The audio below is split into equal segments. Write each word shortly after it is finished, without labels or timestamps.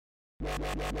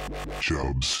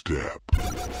Chub Step.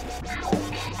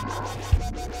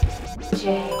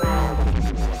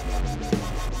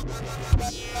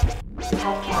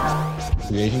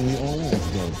 Creating the oil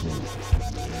judgment.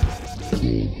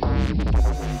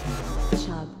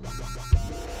 Chub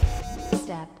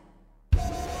Step.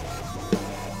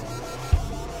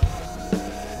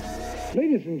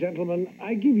 Ladies and gentlemen,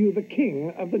 I give you the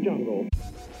king of the jungle.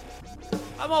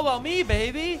 I'm all about me,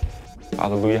 baby.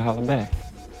 Hallelujah, holla back.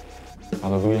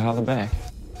 Hallelujah, holla back.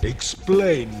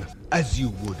 Explain as you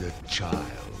would a child.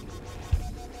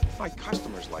 My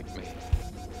customers like me.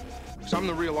 Because I'm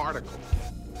the real article.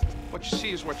 What you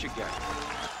see is what you get.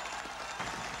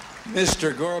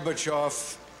 Mr.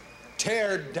 Gorbachev,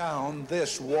 tear down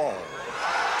this wall.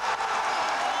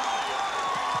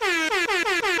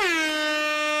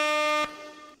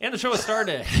 And the show has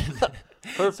started.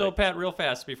 So, Pat, real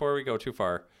fast, before we go too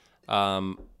far,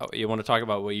 you want to talk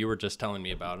about what you were just telling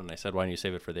me about, and I said, why don't you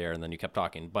save it for there, and then you kept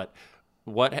talking. But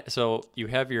so you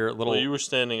have your little... Well, you were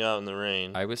standing out in the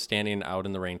rain. I was standing out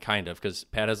in the rain, kind of, because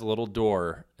Pat has a little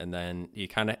door, and then he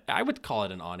kind of... I would call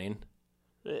it an awning.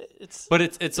 It's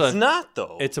not,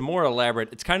 though. It's a more elaborate...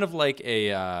 It's kind of like a...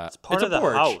 it's part of the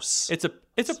porch. house. It's a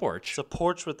porch. It's a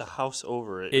porch with the house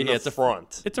over it in the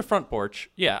front. It's a front porch.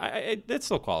 Yeah, it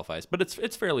still qualifies, but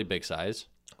it's fairly big size.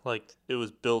 Like, it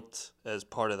was built as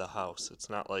part of the house.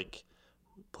 It's not like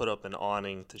put up an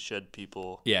awning to shed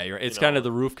people. Yeah, it's kind of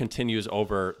the roof continues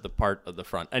over the part of the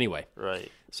front. Anyway.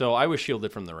 Right. So I was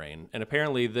shielded from the rain. And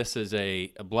apparently this is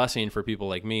a blessing for people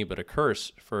like me, but a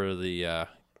curse for the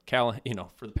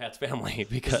for the Pat's family,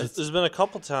 because there's been a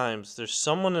couple times there's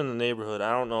someone in the neighborhood.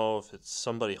 I don't know if it's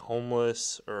somebody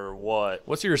homeless or what.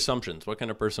 What's your assumptions? What kind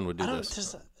of person would do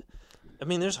this?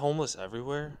 There's homeless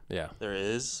everywhere. Yeah. There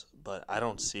is, but I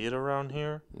don't see it around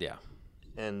here. Yeah.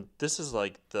 And this is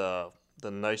like the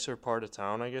nicer part of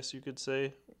town, I guess you could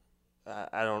say.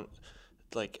 I don't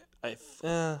like.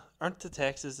 Aren't the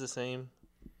taxes the same,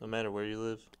 no matter where you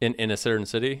live? In a certain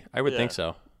city, I would think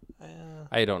so.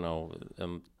 I don't know.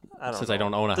 I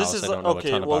don't own a house, I don't know a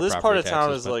ton about this property part of taxes,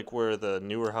 town is but... like where the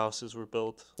newer houses were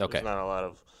built. Okay. There's not a lot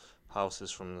of houses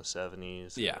from the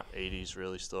 70s, 80s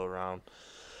really still around.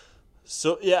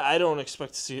 So, yeah, I don't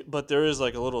expect to see it. But there is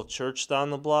like a little church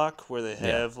down the block where they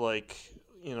have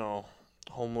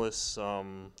homeless,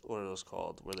 what are those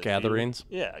called? Where they gatherings?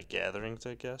 Gatherings,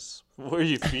 I guess. Where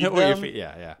you feed them.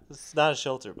 Yeah. It's not a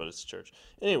shelter, but it's a church.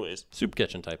 Anyways. Soup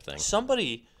kitchen type thing.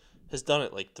 Somebody has done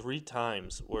it like 3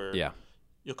 times where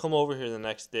you'll come over here the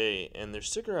next day and there's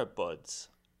cigarette butts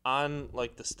on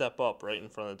like the step up right in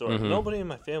front of the door. Mm-hmm. Nobody in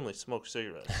my family smokes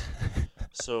cigarettes.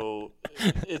 So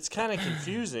it's kind of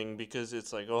confusing because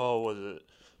it's like, oh, was it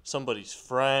somebody's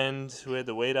friend who had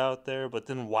to wait out there? But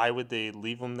then why would they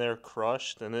leave them there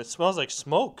crushed? And it smells like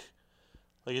smoke.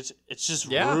 Like it's just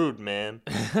rude, man.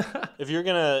 If you're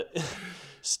gonna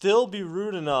still be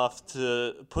rude enough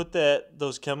to put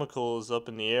those chemicals up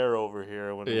in the air over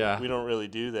here when we don't really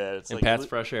do that. It's like Pat's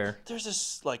fresh air. There's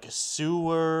just like a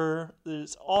sewer.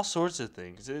 There's all sorts of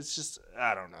things. It's just,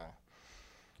 I don't know.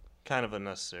 Kind of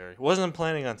unnecessary. Wasn't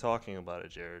planning on talking about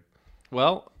it, Jared.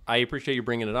 Well, I appreciate you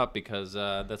bringing it up because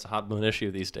that's a hot button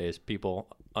issue these days. People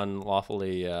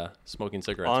unlawfully smoking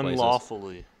cigarettes.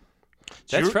 Unlawfully.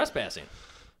 That's trespassing.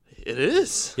 It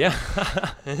is. Yeah.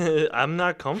 I'm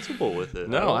not comfortable with it.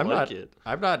 No, I'm not.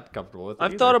 I'm not comfortable with it.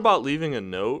 I've thought about leaving a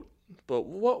note, but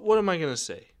what am I going to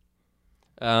say?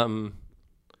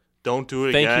 Don't do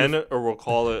it again, or we'll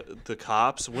call it the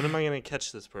cops. When am I going to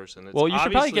catch this person? It's you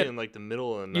should probably get in like the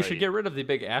middle of the night. You should get rid of the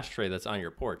big ashtray that's on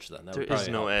your porch. Then there is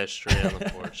no ashtray on the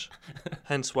porch.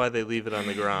 Hence why they leave it on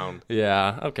the ground.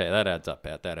 Yeah. Okay, that adds up,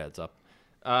 Pat. That adds up.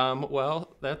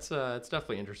 Well, that's it's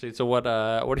definitely interesting. So what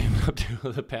have you been up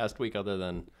to the past week other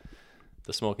than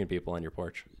the smoking people on your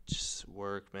porch? Just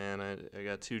work, man. I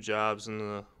got 2 jobs in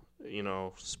the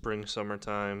spring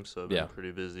summertime, so I've been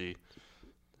pretty busy.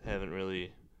 Haven't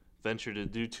really ventured to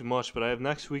do too much, but I have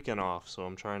next weekend off, so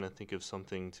I'm trying to think of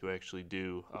something to actually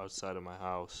do outside of my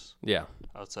house. Yeah.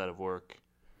 Outside of work.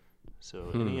 So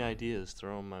any ideas,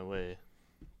 throw them my way.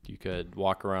 You could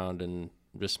walk around and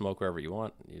just smoke wherever you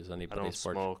want. Use anybody's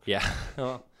porch. I don't smoke. Yeah.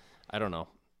 Well, I don't know.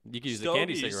 You could use the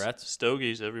candy cigarettes.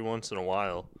 Stogies every once in a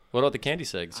while. What about the candy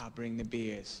cigs? I'll bring the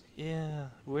beers. Yeah.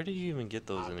 Where do you even get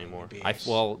those anymore?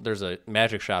 There's a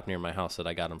magic shop near my house that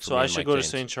I got them from. So I should go to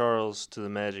St. Charles to the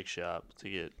magic shop to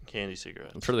get candy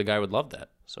cigarettes. I'm sure the guy would love that.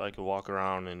 So I could walk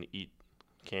around and eat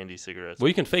candy cigarettes. Well,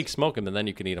 you can fake smoke them and then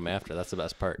you can eat them after. That's the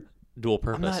best part. Dual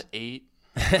purpose. I'm not 8.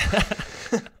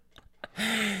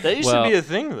 That used to be a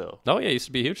thing, though. Oh, yeah, it used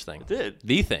to be a huge thing. It did.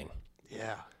 The thing.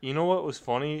 Yeah. You know what was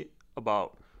funny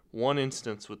about one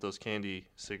instance with those candy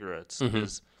cigarettes Mm-hmm.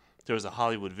 is there was a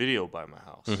Hollywood Video by my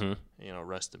house. You know,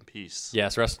 rest in peace.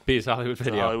 Yes, rest in peace, Hollywood The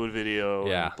Video. Hollywood Video,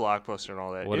 Yeah. and Blockbuster, and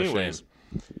all that. What a shame. Anyways,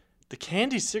 the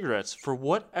candy cigarettes, for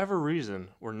whatever reason,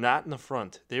 were not in the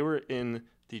front. They were in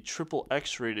the triple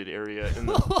X rated area in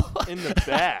the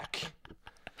back.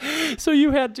 So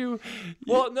you had to.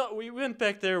 Well, no, we went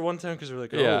back there one time because we were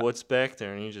like, oh, Yeah. what's back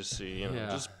there? And you just see, Yeah.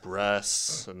 just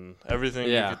breasts and everything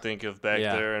Yeah. you could think of back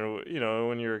Yeah. there. And,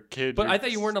 when you're a kid. But you're I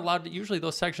thought you weren't allowed to. Usually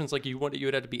those sections, like you would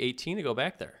have to be 18 to go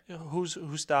back there. Who's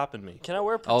stopping me? Can I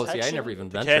wear Oh, protection? see, I never even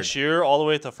The ventured. cashier all the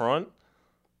way at the front?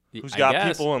 Who's I got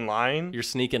guess. people in line? You're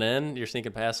sneaking in. You're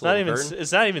sneaking past the Not little even. curtain.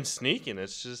 It's not even sneaking.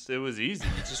 It's just it was easy.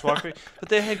 You just walk right. But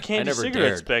they had candy never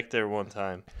cigarettes dared. back there one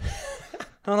time.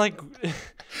 I'm like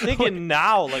thinking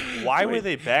now, like why were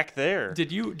they back there?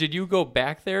 Did you go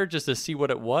back there just to see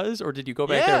what it was, or did you go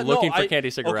back there looking for candy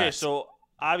cigarettes? Okay, so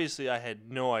obviously I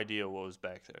had no idea what was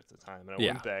back there at the time, and I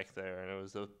Yeah. went back there, and it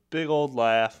was a big old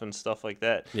laugh and stuff like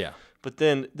that. Yeah. But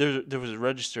then there was a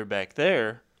register back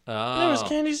there. Oh. And there was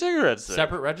candy cigarettes there.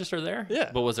 Separate register there? Yeah.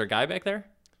 But was there a guy back there?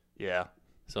 Yeah.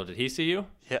 So did he see you?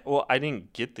 Yeah. Well, I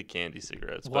didn't get the candy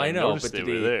cigarettes, but Well, I know, noticed but they did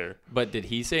were he? there. But did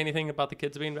he say anything about the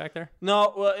kids being back there?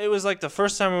 No, well, it was like the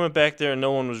first time we went back there,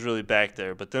 no one was really back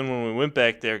there. But then when we went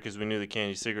back there, because we knew the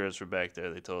candy cigarettes were back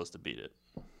there, they told us to beat it.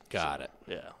 Got it.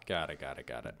 Yeah. Got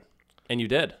it. And you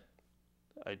did.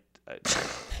 I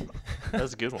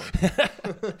that's a good one.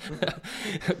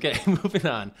 Okay, moving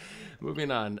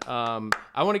on.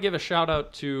 I want to give a shout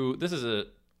out to, this is a,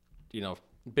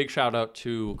 big shout out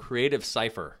to Creative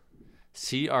Cypher,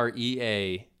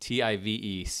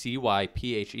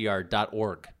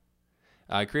 CreativeCypher.org.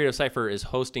 Creative Cypher is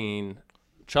hosting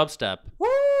Chubstep.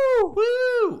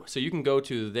 Woo! So you can go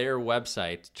to their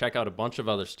website, check out a bunch of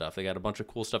other stuff. They got a bunch of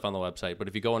cool stuff on the website. But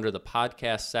if you go under the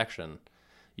podcast section,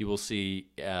 you will see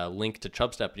a link to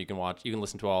Chubstep, and you can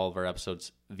listen to all of our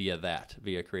episodes via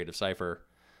Creative Cypher.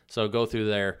 So go through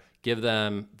there, give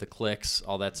them the clicks,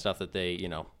 all that stuff that they,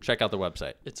 check out the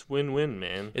website. It's win-win,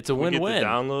 man. It's a We win-win. get the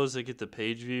downloads, they get the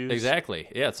page views. Exactly.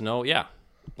 Yeah,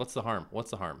 What's the harm?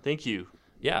 Thank you.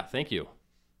 Yeah, thank you.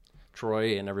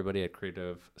 Troy and everybody at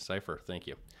Creative Cypher, thank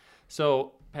you.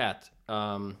 So, Pat,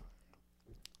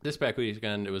 this past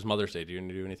weekend, it was Mother's Day. Do you want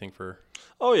to do anything for...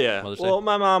 Oh, yeah. Mother's Day? Well,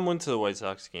 my mom went to the White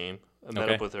Sox game. I met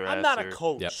Okay. up with her I'm not a after.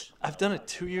 coach. Yep. I've done it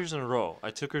 2 years in a row.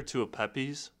 I took her to a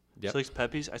Pepe's. Yep. She likes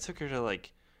Pepe's. I took her to,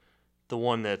 the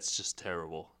one that's just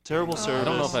terrible. Terrible service. I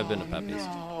don't know if I've been to Pepe's.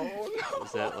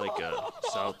 Is that like a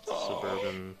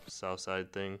suburban south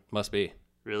side thing? Must be.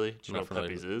 Really? Do you know Not what familiar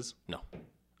Pepe's with is? No.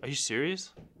 Are you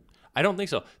serious? I don't think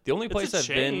so. The only place a I've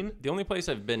been, chain. the only place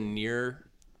I've been near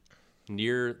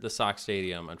the Sox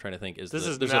Stadium, I'm trying to think, is This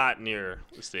is there's not near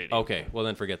the stadium. Okay, well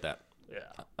then forget that. Yeah.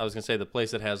 I was gonna say the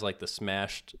place that has the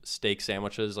smashed steak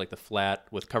sandwiches, the flat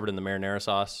with covered in the marinara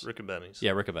sauce. Rick and Benny's.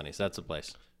 Yeah, Rick and Benny's. That's the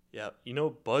place. Yeah. You know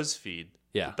BuzzFeed?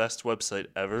 Yeah. The best website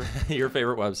ever. Your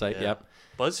favorite website. Yeah. Yep.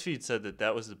 BuzzFeed said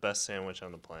that was the best sandwich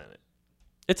on the planet.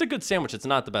 It's a good sandwich. It's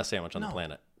not the best sandwich on the No.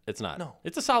 planet. It's not. No.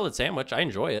 It's a solid sandwich. I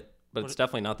enjoy it, but it's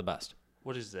definitely not the best.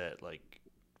 What is that? Like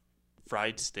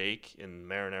fried steak and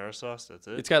marinara sauce? That's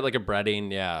it? It's got a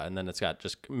breading, yeah, and then it's got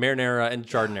just marinara and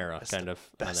jardinera That's kind the of.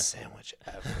 on best there. sandwich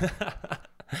ever.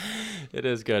 It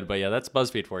is good, but yeah, that's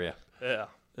BuzzFeed for you. Yeah.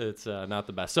 It's not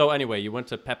the best. So anyway, you went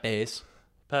to Pepe's.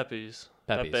 Pepe's,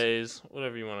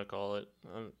 whatever you want to call it.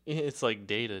 It's like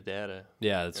data.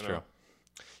 Yeah, that's You true. know?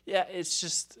 Yeah, it's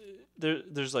just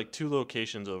there's 2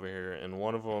 locations over here, and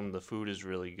one of them the food is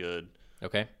really good,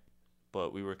 Okay.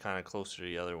 but we were kind of closer to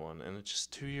the other one, and it's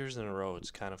just 2 years in a row.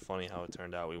 It's kind of funny how it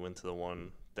turned out. We went to the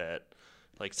one that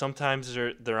sometimes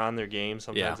they're on their game,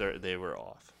 sometimes they were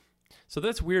off. So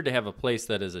that's weird to have a place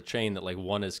that is a chain that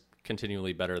one is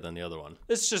continually better than the other one.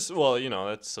 It's just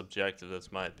that's subjective.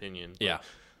 That's my opinion. But Yeah.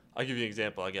 I'll give you an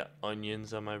example. I got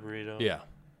onions on my burrito. Yeah.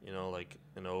 Like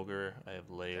an ogre, I have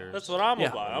layers. That's what I'm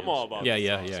Yeah. about. I'm all about Yeah, the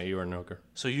yeah, sauce. yeah. You were an ogre.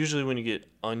 So usually when you get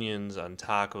onions on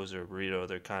tacos or a burrito,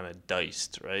 they're kind of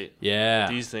diced, right? Yeah.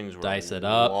 These things were Dice it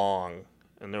up. long,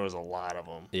 and there was a lot of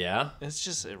them. Yeah.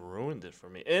 It ruined it for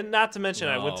me. And not to mention,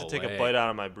 I went to No take way. a bite out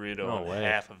of my burrito, No and way.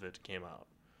 half of it came out.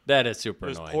 That is super It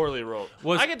was annoying. poorly rolled.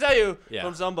 Was- I can tell you Yeah.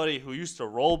 from somebody who used to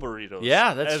roll burritos.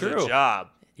 Yeah, that's as true. a job.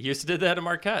 You used to do that at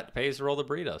Marquette. Pays to roll the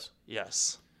burritos.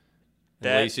 Yes. And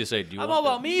they used to say, "Do you I'm want all the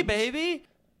about me, beans?" baby.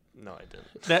 No, I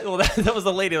didn't. That was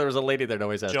the lady. There was a lady that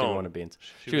always asked, "Do you Joan. want the beans?"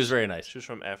 She was very nice. She was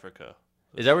from Africa.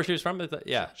 Is that where she was from?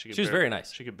 Yeah, she could was bar- very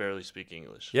nice. She could barely speak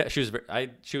English. Yeah, she was.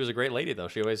 She was a great lady though.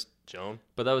 She always. Joan?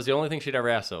 But that was the only thing she'd ever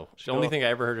ask. So the only go- thing I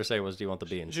ever heard her say was, "Do you want the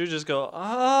beans?" She would just go,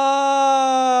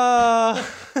 ah.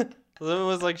 It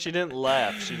was like she didn't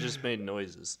laugh. She just made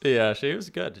noises. Yeah, she was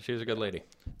good. She was a good lady.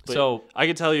 But So I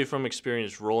can tell you from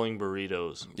experience rolling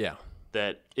burritos yeah,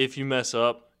 that if you mess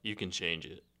up, you can change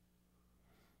it.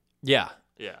 yeah.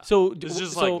 Yeah. So it's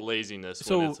just so- like laziness.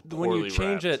 So when, it's when you poorly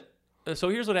change wrapped. it, so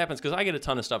here's what happens because I get a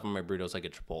ton of stuff on my burritos like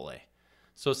at Chipotle.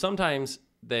 So sometimes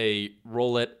they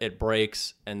roll it, it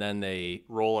breaks, and then they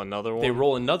roll another one. They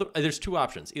roll another. There's two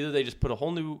options. Either they just put a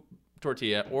whole new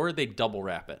tortilla, or they double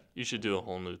wrap it. You should do a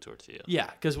whole new tortilla. Yeah,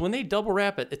 because when they double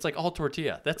wrap it, it's like all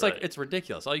tortilla. That's like Right. it's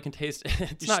ridiculous. All you can taste.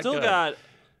 It's You not still good. got,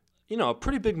 a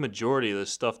pretty big majority of the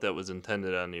stuff that was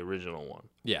intended on the original one.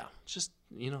 Yeah, Just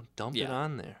dump it Yeah.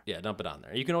 on there. yeah. Dump it on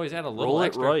there. You can always add a little Roll it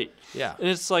extra. right. Yeah. And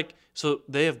it's like, so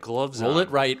they have gloves on. Roll it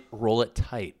right. Roll it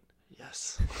tight.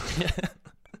 Yes.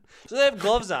 So they have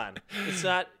gloves on. It's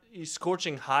not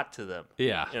scorching hot to them.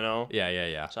 Yeah. Yeah,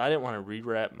 Yeah. So I didn't want to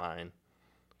rewrap mine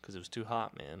because it was too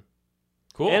hot, man.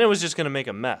 Cool. And it was just going to make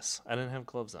a mess. I didn't have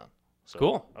gloves on. So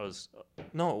Cool. I was,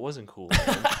 no, it wasn't cool.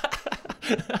 Man.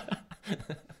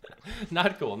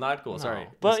 Not cool. Not cool. Sorry.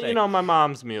 But, Mistake. my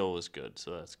mom's meal was good,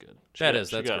 so that's good. That's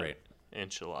She got great.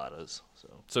 Enchiladas.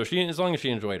 So So she, as long as she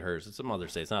enjoyed hers, it's a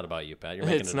Mother's Day. It's not about you, Pat. You're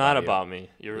making it's it not you. about me.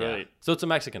 You're Yeah. right. So it's a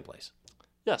Mexican place.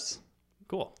 Yes.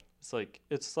 Cool.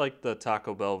 It's like the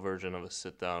Taco Bell version of a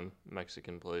sit-down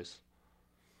Mexican place.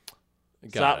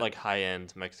 It's Got not it. like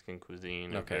high-end Mexican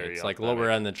cuisine. or Okay, very it's like authentic. lower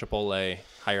end than Chipotle,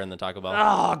 higher end than Taco Bell.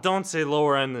 Oh, don't say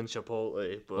lower end than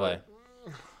Chipotle. But Why?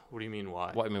 What do you mean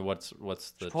why? What I mean, what's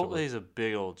the Chipotle is a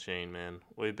big old chain, man.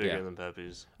 Way bigger Yeah. than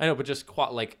Pepe's. I know, but just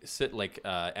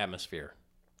atmosphere,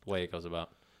 the way it goes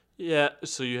about. Yeah,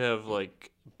 so you have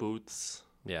like booths,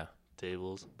 Yeah,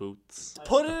 tables, booths.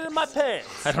 Put it in my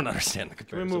pants. I don't understand the Can we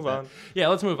comparison. move on? Yeah,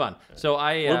 let's move on. So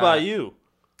What about you?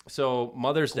 So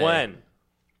Mother's Day. When?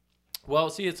 Well,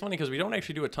 see, it's funny because we don't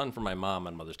actually do a ton for my mom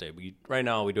on Mother's Day. Right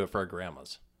now we do it for our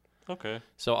grandmas. Okay.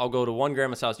 So I'll go to one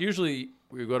grandma's house. Usually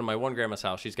we go to my one grandma's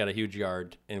house. She's got a huge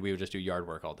yard, and we would just do yard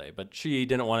work all day. But she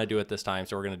didn't want to do it this time,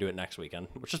 so we're going to do it next weekend,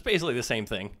 which is basically the same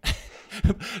thing.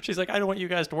 She's like, I don't want you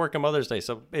guys to work on Mother's Day,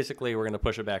 so basically we're going to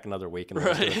push it back another week. And then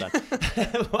we'll do it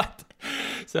then. What?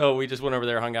 So we just went over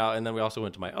there, hung out, and then we also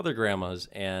went to my other grandma's,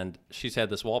 and she's had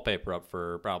this wallpaper up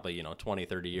for probably 20,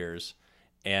 30 years.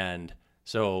 And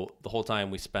so the whole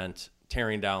time we spent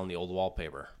tearing down the old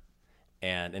wallpaper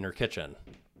and in her kitchen.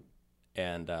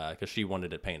 And because she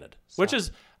wanted it painted, which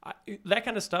is that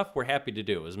kind of stuff we're happy to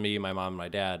do. Is me, my mom, and my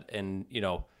dad, and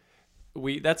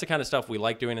that's the kind of stuff we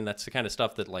like doing, and that's the kind of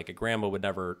stuff that like a grandma would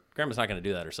never. Grandma's not going to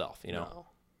do that herself, No.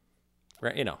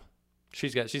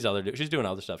 She's doing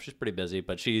other stuff. She's pretty busy,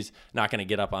 but she's not going to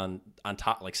get up on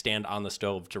top, like stand on the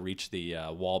stove to reach the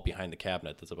wall behind the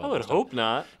cabinet that's above. I would the stove. hope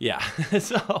not. Yeah.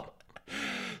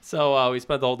 So we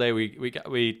spent the whole day.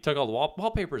 We took all the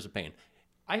wallpaper's a pain.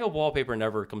 I hope wallpaper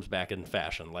never comes back in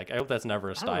fashion. Like I hope that's never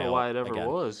a style. I don't know why it ever again.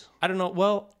 was. I don't know.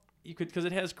 Well, you could because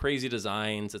it has crazy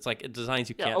designs. It's like designs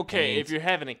you Yeah, can't. okay. paint. If you're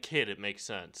having a kid, it makes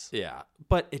sense. Yeah,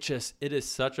 but it is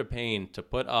such a pain to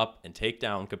put up and take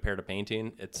down compared to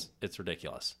painting. It's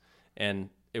ridiculous, and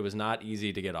it was not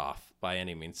easy to get off by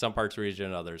any means. Some parts were easier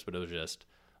than others, but it was just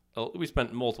we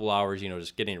spent multiple hours,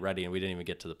 just getting it ready, and we didn't even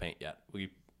get to the paint yet. We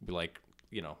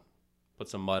put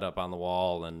some mud up on the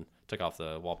wall and took off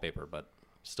the wallpaper, but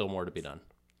still more to be done.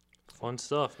 Fun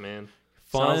stuff, man.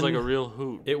 Fun. Sounds like a real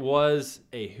hoot. It was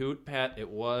a hoot, Pat. It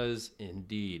was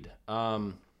indeed.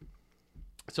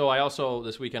 So I also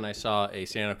this weekend I saw a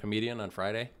stand-up comedian on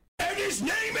Friday. And his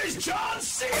name is John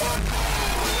Cena!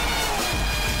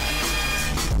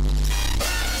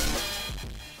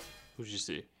 Who'd you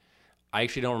see? I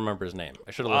actually don't remember his name.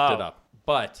 I should have looked it up.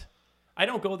 But I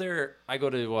don't go there. I go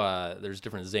to there's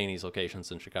different Zanies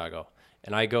locations in Chicago,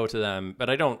 and I go to them. But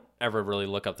I don't ever really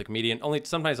look up the comedian. Only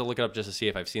sometimes I'll look it up just to see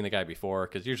if I've seen the guy before,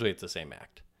 because usually it's the same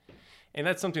act. And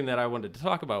that's something that I wanted to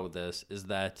talk about with this is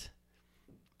that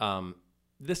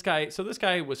this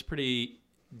guy was pretty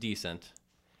decent.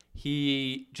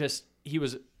 He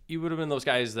would have been those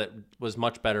guys that was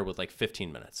much better with like 15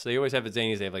 minutes. So they always have at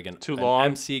Zanies, they have like an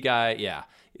MC guy. Yeah.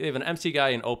 They have an MC guy,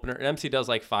 an opener. An MC does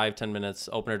like 5-10 minutes.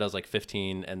 Opener does like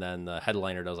 15. And then the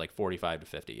headliner does like 45 to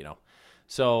 50,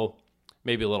 So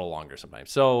maybe a little longer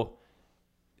sometimes. So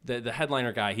the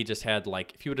headliner guy, he just had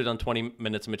like, if he would have done 20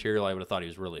 minutes of material, I would have thought he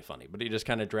was really funny. But he just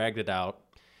kind of dragged it out.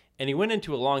 And he went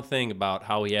into a long thing about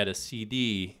how he had a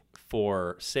CD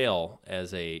for sale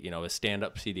as a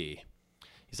stand-up CD.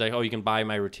 He's like, oh, you can buy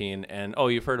my routine. And, oh,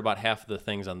 you've heard about half of the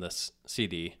things on this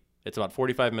CD. It's about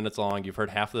 45 minutes long. You've heard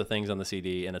half of the things on the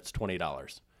CD, and it's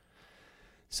 $20.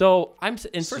 So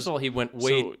first of all, he went,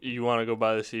 wait. So you want to go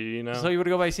buy the CD now? So you would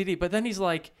go buy a CD. But then he's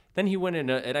like, then he went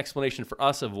into an explanation for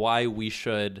us of why we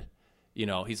should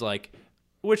he's like,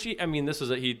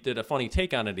 he did a funny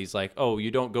take on it. He's like, oh,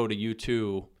 you don't go to a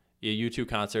U2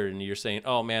 concert and you're saying,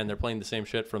 oh man, they're playing the same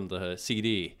shit from the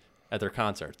CD at their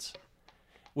concerts.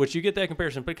 Which you get that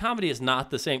comparison, but comedy is not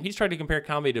the same. He's trying to compare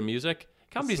comedy to music.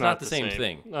 Comedy's not the same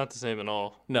thing. Not the same at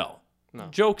all. No.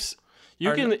 Jokes.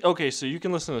 So you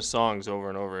can listen to songs over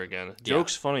and over again.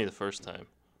 Jokes funny the first time.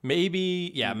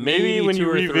 Maybe when you 2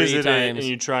 or 3 revisit it times. and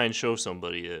you try and show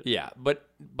somebody it. Yeah, but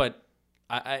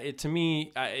to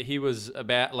me, he was a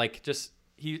bad,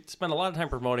 he spent a lot of time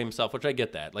promoting himself, which I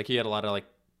get that. Like, he had a lot of,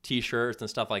 T-shirts and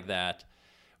stuff like that,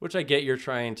 which I get. You're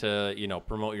trying to,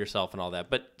 promote yourself and all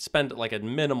that, but spend, a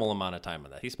minimal amount of time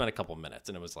on that. He spent a couple minutes,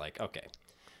 and it was like, okay,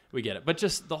 we get it. But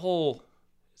just the whole...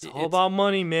 It's all about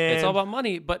money, man. It's all about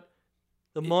money, but...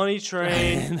 The money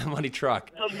train. The money truck.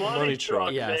 The money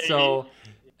truck, Yeah, baby. so...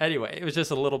 Anyway, it was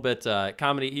just a little bit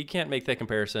comedy. You can't make that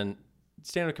comparison.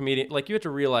 Stand-up comedian, you have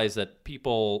to realize that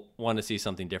people want to see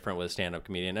something different with a stand-up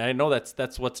comedian. And I know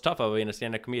that's what's tough about being a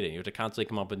stand-up comedian. You have to constantly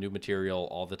come up with new material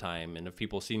all the time. And if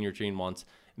people have seen your routine once,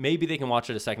 maybe they can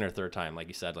watch it a second or third time, like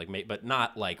you said, but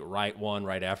not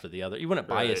right after the other. You wouldn't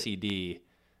buy a CD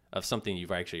of something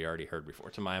you've actually already heard before.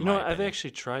 To my opinion. I've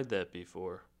actually tried that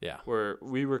before. Yeah. Where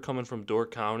we were coming from Door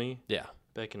County. Yeah.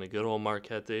 Back in the good old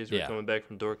Marquette days, we were coming back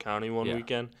from Door County one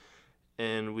weekend,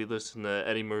 and we listened to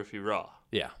Eddie Murphy Raw.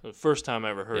 Yeah. The first time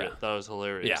I ever heard it, that was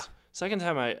hilarious. Yeah. Second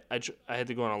time, I had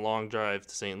to go on a long drive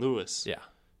to St. Louis. Yeah.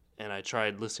 And I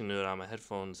tried listening to it on my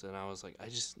headphones, and I was like, I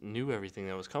just knew everything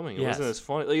that was coming. It Yes. wasn't as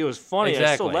funny. It was funny.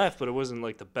 Exactly. I still laughed, but it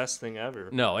wasn't the best thing ever.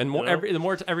 No, and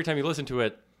every time you listen to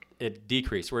it, it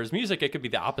decreased. Whereas music, it could be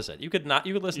the opposite. You could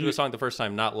listen to a song the first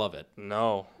time, not love it.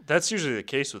 No, that's usually the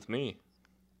case with me.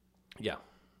 Yeah.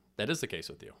 That is the case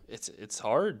with you. It's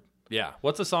hard. Yeah.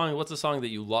 What's a song that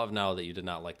you love now that you did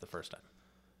not like the first time?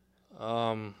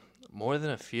 More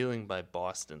Than a Feeling by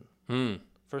Boston.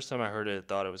 First time I heard it, I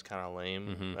thought it was kind of lame.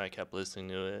 And I kept listening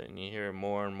to it, and you hear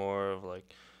more and more of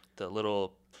the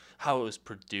little how it was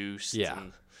produced. Yeah.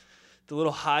 And the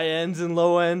little high ends and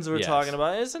low ends we're Yes. talking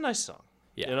about. It's a nice song.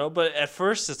 Yeah. But at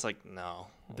first it's no.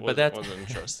 But wasn't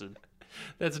interested.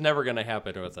 That's never going to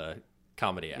happen with a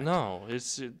comedy act. No,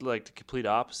 it's the complete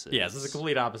opposite. Yes, it's the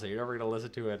complete opposite. You're never going to listen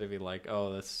to it and be like,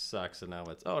 oh, this sucks, and now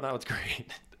it's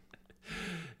great.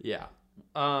 Yeah.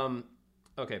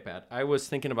 Okay, Pat. I was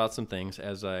thinking about some things,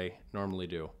 as I normally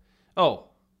do. Oh,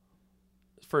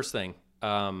 first thing.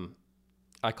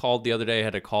 I called the other day. I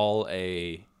had to call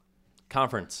a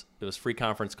conference. It was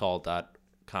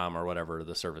freeconferencecall.com or whatever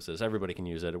the service is. Everybody can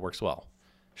use it. It works well.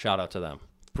 Shout out to them.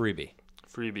 Freebie.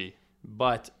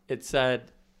 But it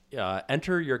said,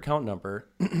 enter your account number,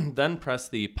 then press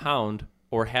the pound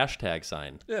or hashtag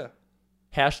sign. Yeah.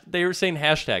 They were saying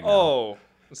hashtag now. Oh,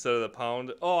 instead of the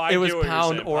pound. Oh, I It was get what you're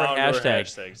pound saying. or Pound hashtag.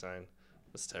 hashtag sign.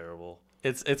 That's terrible.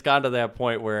 It's gone to that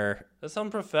point where That's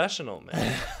unprofessional,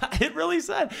 man. it really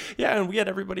said. Yeah, and we had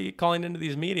everybody calling into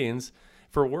these meetings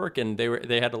for work, and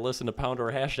they had to listen to pound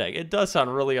or hashtag. It does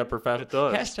sound really unprofessional. It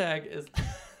does. Hashtag is.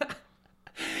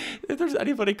 If there's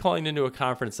anybody calling into a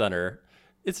conference center,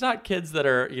 it's not kids that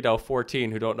are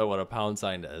 14 who don't know what a pound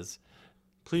sign is.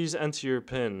 Please enter your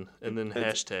PIN and then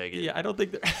hashtag it. Yeah, I don't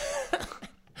think they're.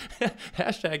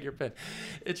 Hashtag your PIN.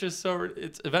 It's just so.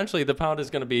 It's eventually the pound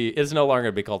is no longer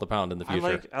going to be called a pound in the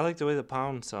future. I like the way the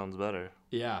pound sounds better.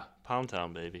 Yeah. Pound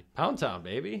Town, baby. Pound Town,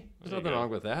 baby. There's nothing wrong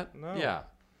with that. No. Yeah.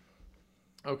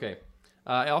 Okay.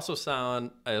 I also saw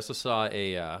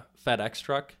a FedEx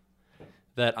truck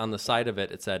that on the side of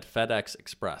it said FedEx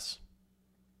Express.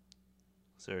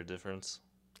 Is there a difference?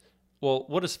 Well,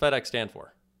 what does FedEx stand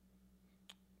for?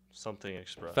 Something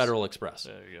Express. Federal Express.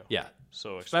 There you go. Yeah.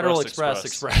 So Express, Federal Express.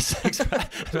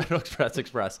 Federal Express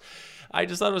Express. I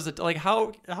just thought it was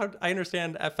how I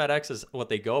understand FedEx is what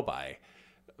they go by.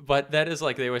 But that is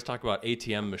they always talk about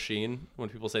ATM machine when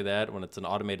people say that, when it's an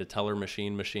automated teller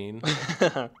machine.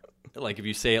 If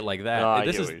you say it like that, No,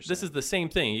 this is the same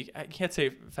thing. I can't say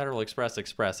Federal Express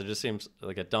Express. It just seems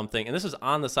like a dumb thing. And this is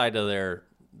on the side of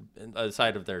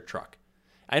their truck.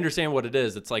 I understand what it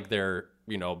is. It's like their,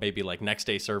 maybe next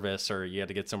day service, or you had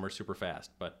to get somewhere super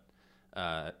fast. But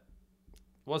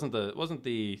wasn't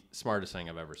the smartest thing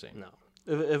I've ever seen. No.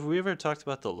 Have we ever talked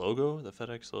about the logo, the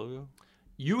FedEx logo?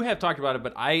 You have talked about it,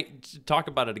 but I talk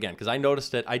about it again because I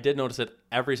noticed it. I did notice it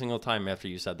every single time after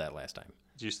you said that last time.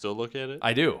 Do you still look at it?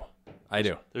 I do.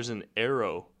 There's an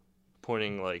arrow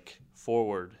pointing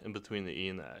forward in between the E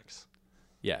and the X.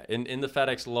 Yeah, in the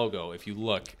FedEx logo, if you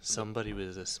look, Somebody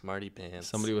was a smarty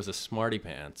pants.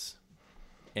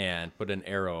 and put an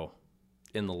arrow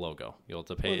in the logo. You'll have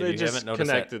to pay. Well, they if you just haven't noticed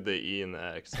connected the E and the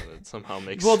X, and it somehow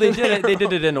makes. Well, they did it. They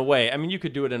did it in a way. I mean, you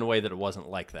could do it in a way that it wasn't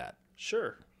like that.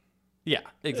 Sure. Yeah,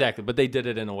 exactly. But they did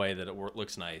it in a way that it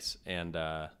looks nice. And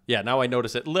yeah, now I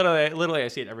notice it. Literally, I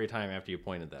see it every time after you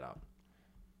pointed that out.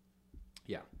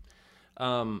 Yeah.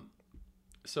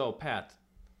 So, Pat,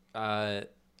 I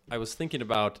was thinking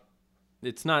about,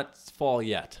 it's not fall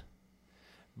yet,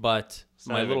 but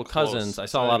not my even little close. cousins, I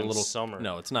It's saw a not lot of even little, summer.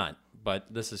 no, it's not, but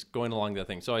this is going along the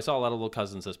thing. So I saw a lot of little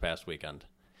cousins this past weekend,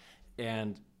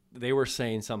 and they were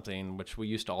saying something which we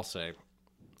used to all say,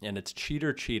 and it's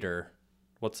cheater, cheater.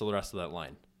 What's the rest of that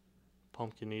line?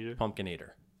 Pumpkin eater. Pumpkin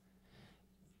eater.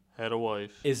 Had a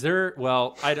wife. Is there,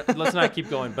 well, let's not keep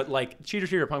going, but like cheater,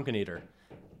 cheater, pumpkin eater.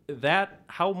 That,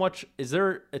 how much, is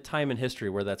there a time in history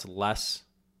where that's less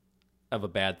of a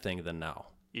bad thing than now?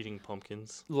 Eating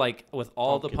pumpkins. Like with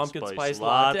all the pumpkin spice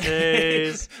lattes.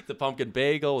 lattes, the pumpkin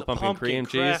bagel, the pumpkin cream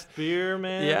cheese. Craft beer,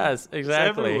 man. Yes,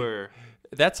 exactly. It's everywhere.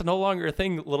 That's no longer a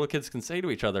thing little kids can say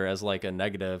to each other as like a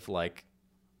negative, like,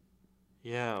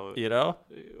 Yeah. you know?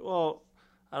 Well,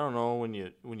 I don't know,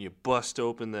 when you bust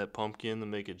open that pumpkin to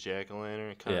make a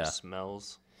jack-o'-lantern, it kind of Yeah.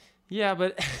 smells. Yeah,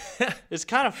 but It's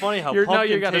kind of funny how You're- now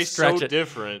pumpkin you gotta tastes stretch so it.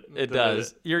 different. It than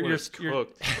does. You're when it's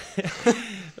cooked.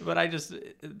 But I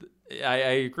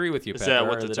agree with you, Is Pat. that There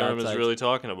what are the term is downsides. really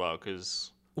talking about?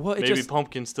 Because Well, it maybe just,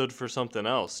 pumpkin stood for something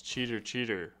else. Cheater,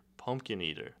 cheater, pumpkin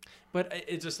eater. but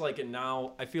it's just like, and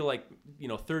now I feel like,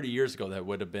 30 years ago that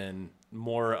would have been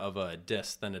more of a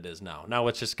diss than it is now. Now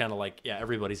it's just kind of like, yeah,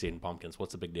 everybody's eating pumpkins.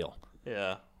 What's the big deal?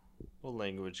 Yeah. Well,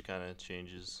 language kind of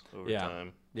changes over Yeah.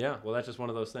 time. Yeah, well, that's just one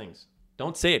of those things.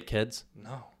 Don't say it, kids.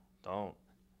 No, don't.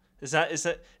 Is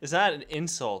that an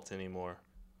insult anymore?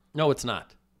 No, it's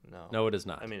not. No. No, it is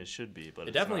not. I mean, it should be, but it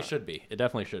it's definitely not. should be. It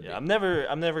definitely should Yeah, be.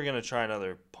 I'm never gonna try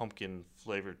another pumpkin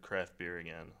flavored craft beer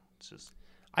again. It's just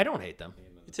I don't hate them.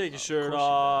 you take your shirt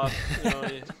off,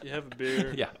 you have a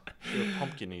beer. Yeah. You're a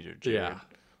pumpkin eater, Jared.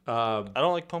 Yeah. I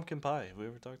don't like pumpkin pie. Have we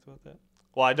ever talked about that?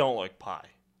 Well, I don't like pie.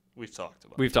 We've talked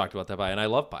about. We've talked about that pie, and I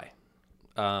love pie.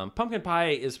 Pumpkin pie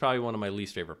is probably one of my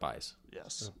least favorite pies.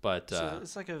 Yes. But So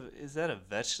it's like is that a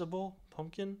vegetable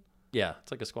pumpkin? yeah,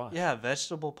 it's like a squash. Yeah,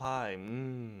 vegetable pie.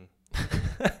 Mmm.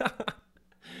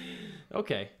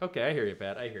 Okay, I hear you,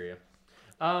 Pat. I hear you.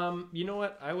 You know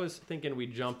what? I was thinking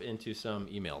we'd jump into some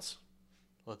emails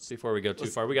before we go too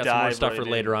far. We got some more dive stuff for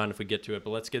right later on if we get to it, but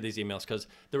let's get these emails because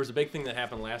there was a big thing that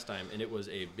happened last time, and it was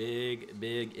a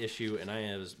big issue, and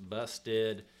I was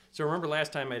busted. So remember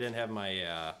last time I didn't have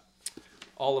my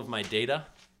all of my data.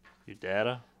 Your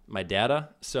data? My data.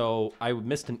 So I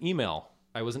missed an email.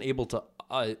 I wasn't able to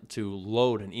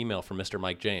load an email from Mr.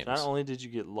 Mike James. Not only did you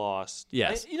get lost.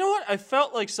 Yes. You know what? I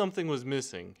felt like something was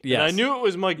missing. Yes. And I knew it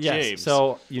was Mike Yes. James.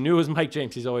 So you knew it was Mike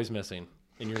James. He's always missing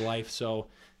in your life. So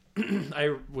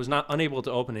I was not unable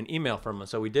to open an email from him.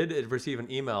 So we did receive an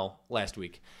email last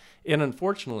week. And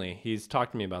unfortunately, he's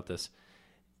talked to me about this.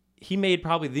 He made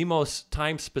probably the most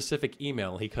time-specific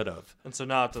email he could have. And so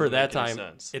now it doesn't for that make any time,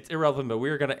 sense. it's irrelevant, but we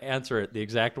were going to answer it the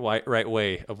exact right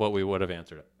way of what we would have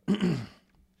answered it.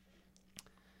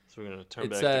 So we're going to turn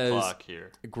It back says the clock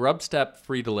here. Grubstep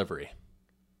free delivery.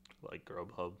 Like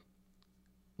Grubhub.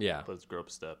 Yeah. But it's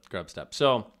Grubstep. Grubstep.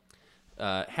 So,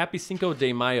 happy Cinco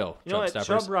de Mayo, You know what? Chubsteppers.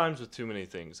 Chub rhymes with too many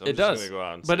things. I'm It just does. Gonna go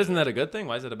out and But say isn't that a good thing?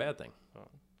 Why is it a bad thing?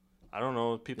 I don't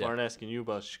know. People Yeah. aren't asking you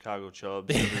about Chicago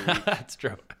Chubs every week. That's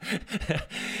true.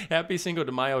 Happy Cinco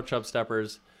de Mayo,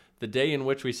 Chubsteppers. The day in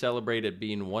which we celebrate it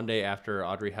being one day after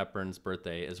Audrey Hepburn's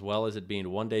birthday, as well as it being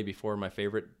one day before my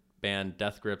favorite band,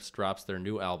 Death Grips, drops their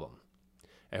new album.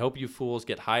 I hope you fools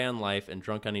get high on life and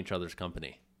drunk on each other's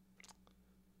company.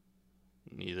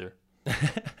 Neither.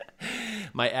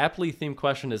 My aptly themed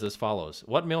question is as follows.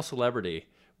 What male celebrity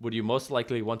would you most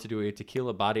likely want to do a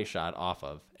tequila body shot off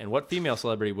of? And what female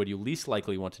celebrity would you least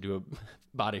likely want to do a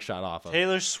body shot off of?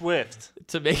 Taylor Swift.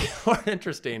 To make it more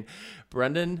interesting,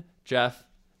 Brendan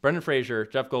Fraser,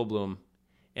 Jeff Goldblum,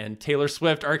 and Taylor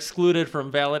Swift are excluded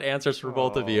from valid answers for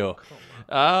both of you.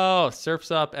 Oh,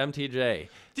 Surf's Up, MTJ.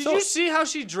 Did you see how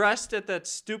she dressed at that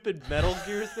stupid Metal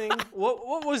Gear thing?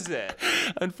 What was that?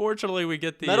 Unfortunately, we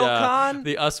get the MetalCon?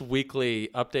 the Us Weekly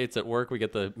updates at work. We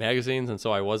get the magazines, and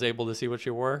so I was able to see what she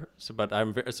wore. So, but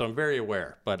I'm very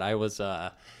aware. But I was,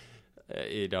 I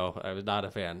was not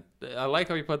a fan. I like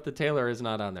how you put the Taylor is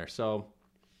not on there. So,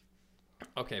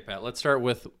 okay, Pat, let's start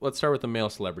with the male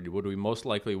celebrity. Would we most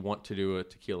likely want to do a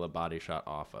tequila body shot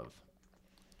off of?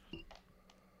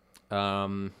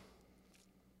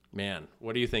 Man,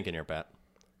 what are you thinking here, Pat?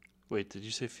 Wait, did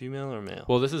you say female or male?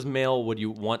 Well, this is male. Would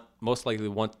you most likely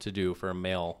want to do for a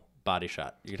male body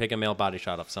shot? You can take a male body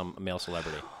shot of some male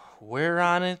celebrity. Where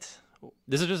on it?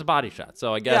 This is just a body shot,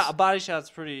 so I guess Yeah, a body shot's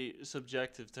pretty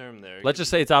subjective term there. let's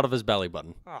just say it's out of his belly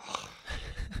button.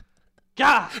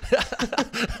 God!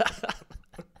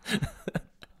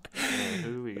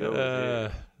 Who do we go with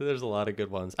here? There's a lot of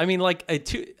good ones. I mean, like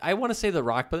I want to say The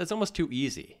Rock, but it's almost too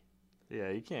easy. Yeah,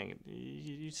 you can't.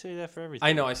 You say that for everything.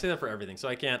 I know I say that for everything, so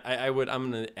I can't. I'm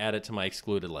gonna add it to my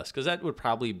excluded list because that would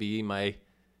probably be my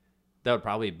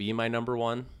number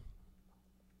one.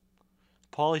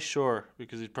 Pauly Shore,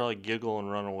 because he'd probably giggle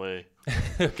and run away.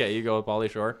 Okay, you go with Pauly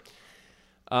Shore.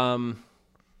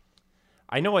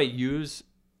 I know I use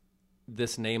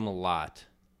this name a lot.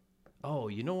 Oh,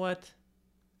 you know what?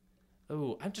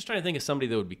 Oh, I'm just trying to think of somebody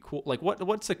that would be cool. Like,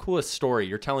 what's the coolest story?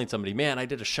 You're telling somebody, man, I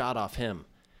did a shot off him.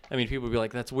 I mean, people would be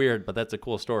like, that's weird, but that's a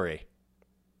cool story.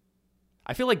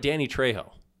 I feel like Danny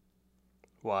Trejo.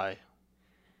 Why?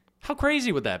 How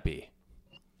crazy would that be?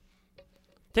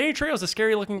 Danny Trejo's a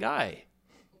scary-looking guy.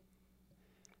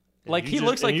 Like, he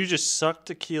looks like... you just sucked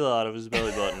tequila out of his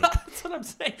belly button. That's what I'm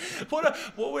saying.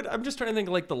 I'm just trying to think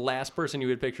of, like, the last person you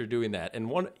would picture doing that. And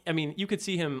you could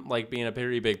see him, like, being a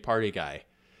pretty big party guy.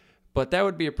 But that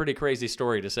would be a pretty crazy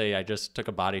story to say I just took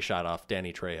a body shot off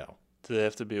Danny Trejo. Do they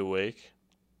have to be awake?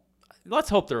 Let's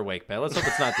hope they're awake, Pat. Let's hope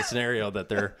it's not the scenario that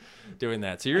they're doing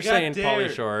that. So you're saying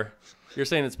Pauly Shore. You're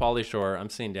saying it's Pauly Shore. I'm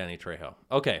saying Danny Trejo.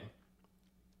 Okay.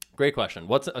 Great question.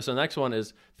 So next one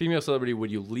is female celebrity would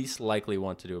you least likely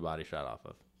want to do a body shot off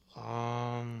of?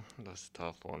 That's a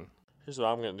tough one. Here's what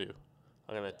I'm gonna do.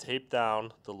 I'm gonna tape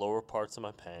down the lower parts of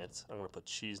my pants. I'm gonna put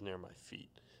cheese near my feet.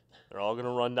 They're all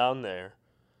gonna run down there,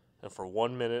 and for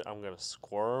 1 minute I'm gonna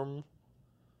squirm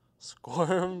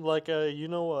like a you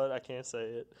know what? I can't say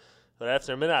it. But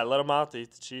after a minute, I let them out. They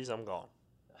eat the cheese. I'm gone.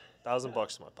 $1,000 in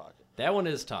my pocket. That one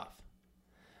is tough.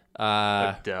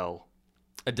 Adele.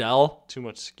 Too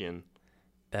much skin.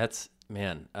 That's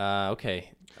man. Okay,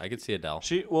 I could see Adele.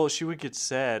 She would get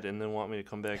sad and then want me to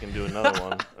come back and do another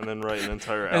one and then write an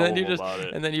entire album about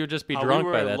it. And then you would just be drunk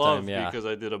by that time. Yeah, because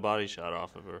I did a body shot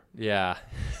off of her. Yeah.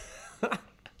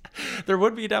 There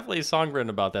would be definitely a song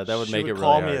written about that. That would make it really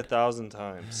hard. Call me 1,000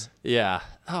 times. Yeah.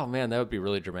 Oh man, that would be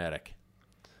really dramatic.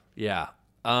 Yeah.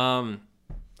 Oh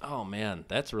man,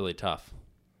 that's really tough.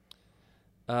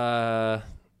 Oh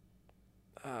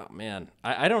man,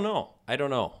 I don't know.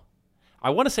 I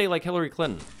want to say like Hillary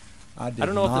Clinton. I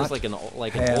don't know if there's like an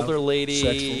older lady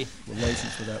sexual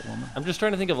relations with that woman. I'm just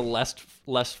trying to think of a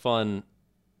less fun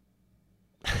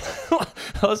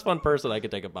person I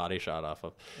could take a body shot off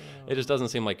of. It just doesn't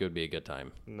seem like it would be a good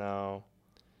time. No,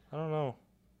 I don't know.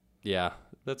 Yeah,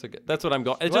 that's what I'm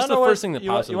going. It's just the first thing that pops in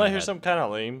my head. You want to hear something kind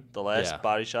of lame? The last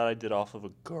body shot I did off of a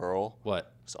girl.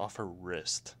 What? Was off her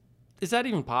wrist. Is that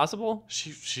even possible?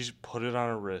 She put it on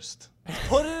her wrist.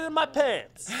 Put it in my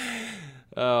pants.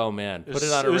 Oh man, put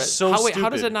it on her wrist. So how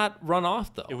does it not run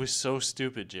off though? It was so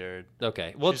stupid, Jared.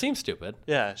 Okay, well it seems stupid.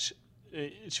 Yeah,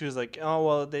 she was like, oh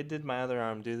well, they did my other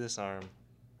arm, do this arm.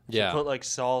 She put like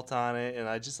salt on it, and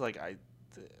I just I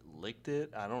licked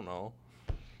it. I don't know.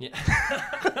 Yeah.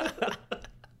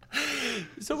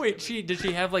 So wait, did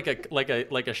she have like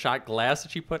a shot glass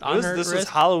that she put on her wrist? This was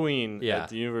Halloween at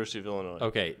the University of Illinois.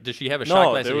 Okay, did she have a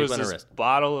shot glass that she put on her wrist?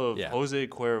 Bottle of Jose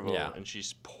Cuervo, and she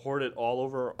poured it all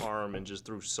over her arm and just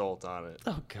threw salt on it.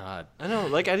 Oh God! I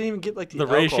know, I didn't even get the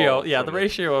ratio. Yeah, the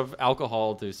ratio of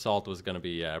alcohol to salt was going to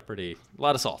be a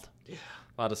lot of salt. Yeah,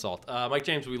 a lot of salt. Mike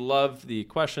James, we love the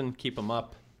question. Keep them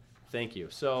up. Thank you.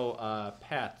 So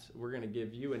Pat, we're going to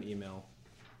give you an email.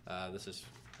 There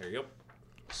you go.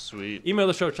 Sweet. Email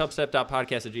the show,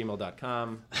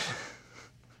 chubstep.podcast@gmail.com.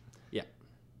 Yeah.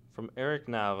 From Eric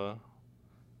Nava.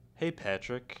 Hey,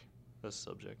 Patrick. That's the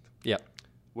subject. Yep.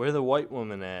 Where the white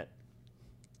woman at?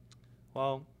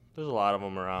 Well, there's a lot of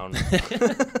them around.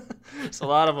 There's a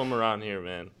lot of them around here,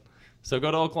 man. So go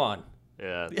to Oak Lawn.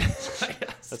 Yeah.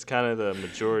 That's kind of the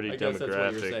majority demographic. That's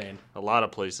what you're saying. A lot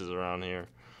of places around here.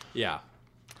 Yeah.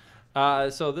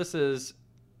 So this is...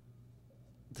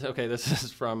 Okay, this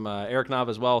is from Eric Nava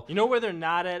as well. You know where they're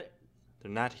not at? They're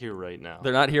not here right now.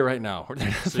 They're not here right now. They're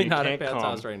so not at Pat's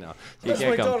house right now. So That's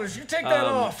my daughters. You take that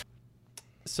off.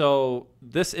 So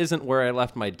this isn't where I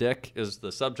left my dick is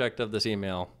the subject of this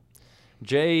email.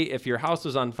 Jay, if your house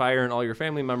was on fire and all your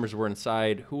family members were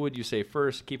inside, who would you save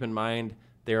first? Keep in mind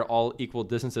they are all equal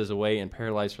distances away and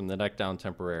paralyzed from the neck down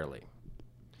temporarily.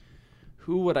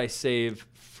 Who would I save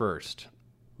first?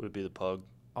 Would it be the pug?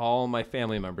 All my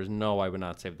family members. No, I would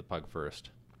not save the pug first.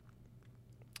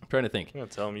 I'm trying to think. You're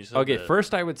gonna tell him you said okay, that.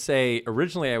 First I would save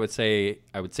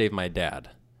my dad,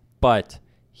 but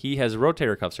he has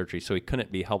rotator cuff surgery, so he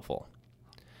couldn't be helpful.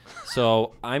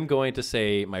 So I'm going to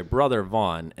say my brother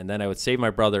Vaughn, and then I would save my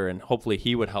brother, and hopefully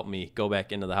he would help me go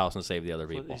back into the house and save the other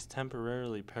people. But he's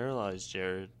temporarily paralyzed,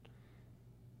 Jared.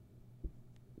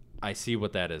 I see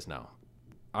what that is now.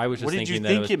 I was just what thinking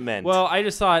did you think it it meant? Well, I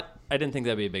just thought I didn't think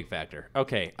that'd be a big factor.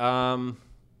 Okay.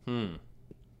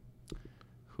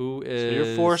 Who is? So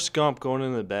you're Forrest Gump going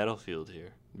into the battlefield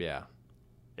here. Yeah.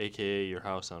 AKA your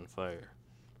house on fire.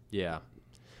 Yeah.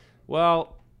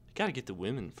 Well, you got to get the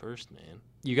women first, man.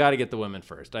 You got to get the women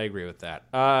first. I agree with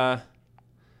that.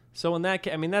 So in that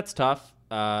case, I mean, that's tough.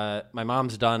 My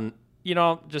mom's done, you're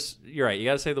right. You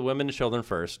got to say the women and children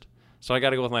first. So I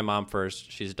got to go with my mom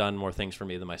first. She's done more things for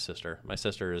me than my sister. My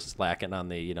sister is slacking on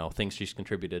the, things she's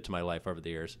contributed to my life over the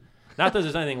years. Not that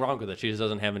there's anything wrong with it. She just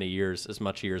doesn't have as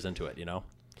much years into it,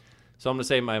 So I'm going to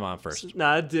say my mom first.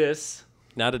 Not a diss.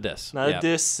 Not a diss. Not a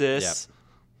diss, sis. Yep.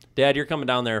 Dad, you're coming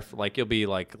down there you'll be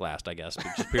last, I guess,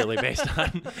 just purely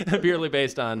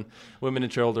based on women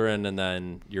and children, and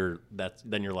then you're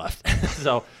left.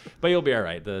 So, but you'll be all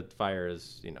right. The fire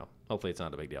is, hopefully it's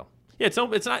not a big deal. Yeah,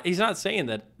 it's not. He's not saying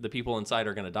that the people inside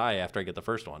are going to die after I get the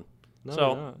first one. No,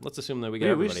 so let's assume that we get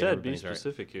everybody. We said be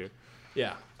specific here.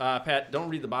 Yeah, Pat, don't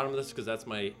read the bottom of this because that's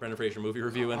my Brendan Fraser movie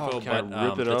review info. But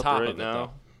rip it the up top right of it,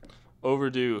 now.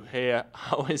 Overdue. Hey,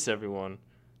 how is everyone?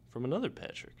 From another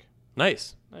Patrick.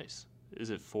 Nice. Is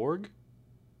it Forg?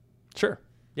 Sure.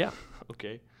 Yeah.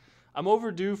 Okay. I'm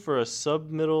overdue for a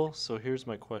submittal, so here's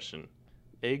my question.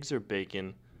 Eggs or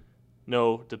bacon?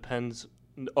 No, depends.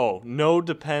 Oh, no,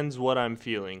 depends what I'm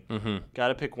feeling. Mm-hmm.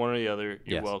 Gotta pick one or the other.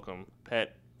 You're yes. welcome.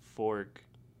 Pat Forg.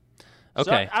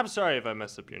 Okay. I'm sorry if I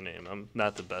messed up your name. I'm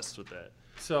not the best with that.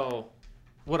 So,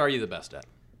 what are you the best at?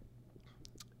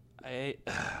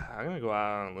 I'm going to go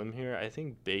out on a limb here. I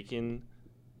think bacon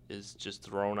is just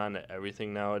thrown onto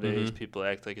everything nowadays. Mm-hmm. People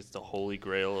act like it's the holy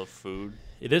grail of food.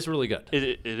 It is really good.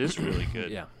 It is really good.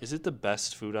 Yeah. Is it the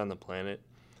best food on the planet?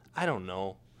 I don't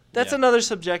know. That's another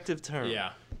subjective term.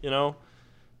 Yeah.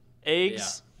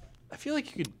 Eggs. Yeah. I feel like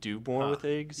you could do more with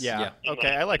eggs. Yeah. Okay,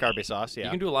 I like Arby's sauce. Yeah.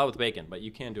 You can do a lot with bacon, but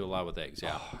you can do a lot with eggs.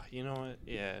 Yeah. Oh, you know what?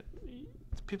 Yeah.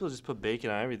 People just put bacon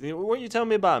on everything. Weren't you telling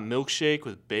me about a milkshake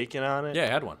with bacon on it? Yeah, I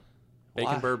had one.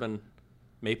 Bacon bourbon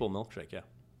maple milkshake. Yeah.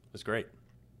 It was great.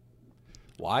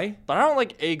 Why? But I don't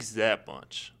like eggs that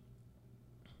much.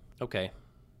 Okay.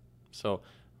 So,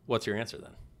 what's your answer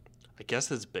then? I guess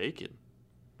it's bacon.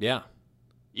 Yeah.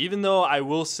 Even though I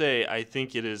will say I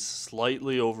think it is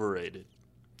slightly overrated.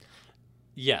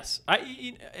 Yes.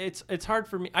 It's hard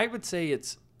for me. I would say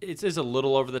it is a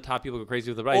little over the top. People go crazy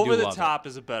with it, but over I do the love top it.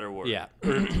 Is a better word. Yeah.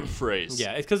 Phrase.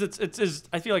 Yeah, it's because it's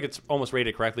I feel like it's almost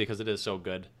rated correctly because it is so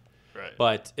good. Right.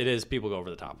 But it is, people go over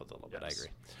the top with it a little bit. I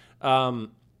agree.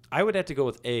 I would have to go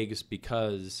with eggs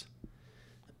because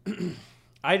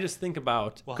I just think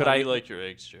about how do you like your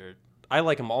eggs, Jared? I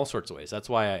like them all sorts of ways. That's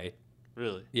why I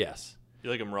really yes. You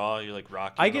like them raw? You like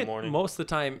rocky in the morning? Most of the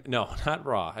time, no, not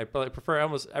raw. I prefer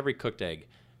almost every cooked egg.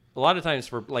 A lot of times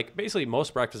for basically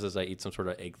most breakfasts I eat some sort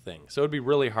of egg thing. So it'd be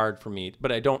really hard for me,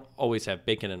 but I don't always have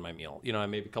bacon in my meal.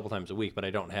 Maybe a couple times a week, but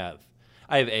I have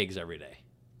eggs every day.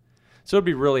 So it'd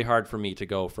be really hard for me to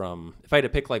go from, if I had to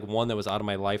pick one that was out of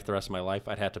my life the rest of my life,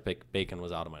 I'd have to pick bacon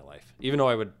was out of my life. Even though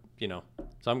I would, so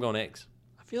I'm going eggs.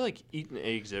 I feel like eating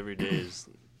eggs every day is,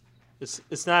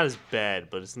 it's not as bad,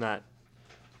 but it's not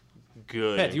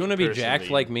good. Pat, do you want to be jacked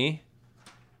like me?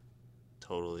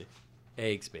 Totally.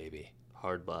 Eggs, baby.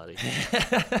 Hard body.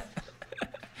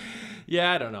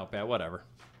 Yeah, I don't know, Pat. Whatever.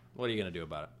 What are you going to do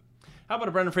about it? How about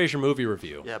a Brendan Fraser movie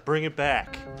review? Yeah, bring it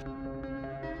back.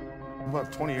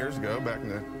 About 20 years ago, back in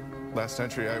the last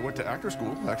century, I went to actor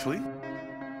school, actually.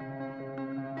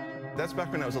 That's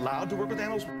back when I was allowed to work with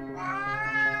animals.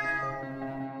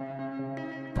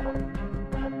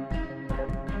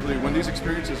 When these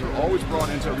experiences are always brought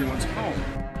into everyone's home.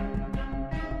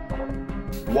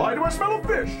 Why do I smell a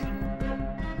fish?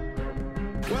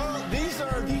 Well, these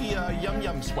are the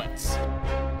yum-yum sweats.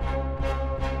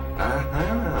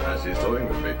 Aha, she's toying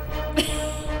with me.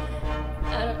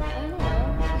 I don't know.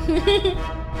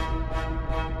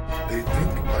 They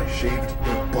think I shaved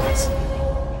their butts.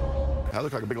 I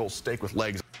look like a big old steak with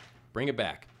legs. Bring it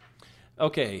back.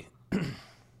 Okay.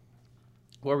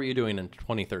 What were you doing in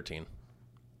 2013?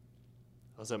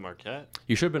 I was at Marquette.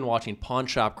 You should have been watching Pawn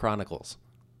Shop Chronicles.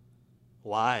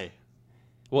 Why?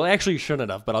 Well, actually, you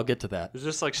shouldn't have, but I'll get to that. Is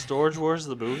this like Storage Wars,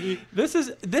 the movie? This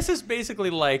is basically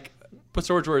like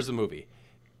Storage Wars, the movie.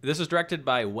 This is directed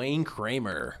by Wayne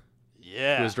Kramer.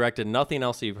 Yeah. Who has directed nothing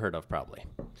else you've heard of, probably.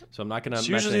 So I'm not going to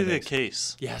mention usually anything. the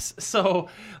case. Yes. So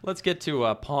let's get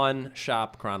to Pawn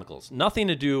Shop Chronicles. Nothing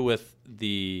to do with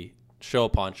the show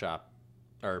Pawn Shop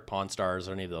or Pawn Stars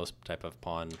or any of those type of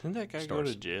pawn Didn't that guy stores.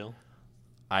 go to jail?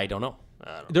 I don't know.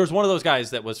 There was one of those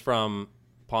guys that was from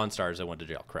Pawn Stars that went to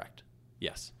jail, correct?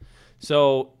 Yes.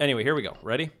 So anyway, here we go.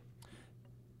 Ready?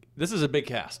 This is a big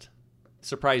cast,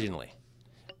 surprisingly.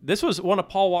 This was one of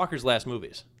Paul Walker's last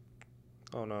movies.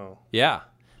 Oh no. Yeah.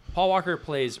 Paul Walker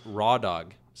plays Raw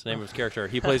Dog. That's the name of his character.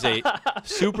 He plays a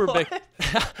super big.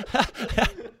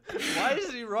 Why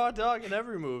is he Raw Dog in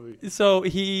every movie? So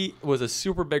he was a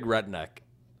super big redneck,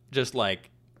 just like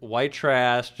white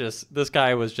trash. Just this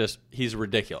guy was just he's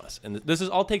ridiculous. And this is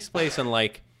all takes place in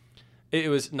like it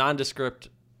was nondescript.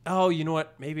 Oh, you know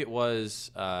what? Maybe it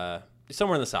was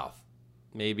somewhere in the South,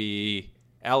 maybe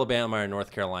Alabama or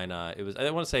North Carolina. It was. I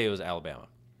want to say it was Alabama.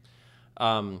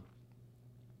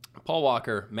 Paul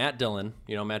Walker, Matt Dillon.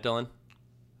 You know Matt Dillon?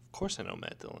 Of course I know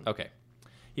Matt Dillon. Okay.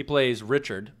 He plays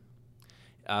Richard.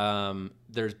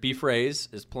 There's B. Fraser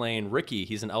is playing Ricky.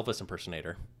 He's an Elvis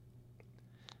impersonator.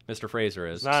 Mr. Fraser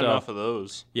is. Not enough of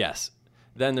those. Yes.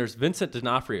 Then there's Vincent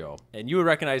D'Onofrio. And you would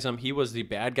recognize him. He was the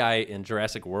bad guy in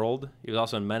Jurassic World. He was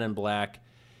also in Men in Black.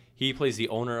 He plays the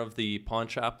owner of the pawn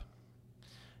shop.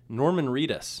 Norman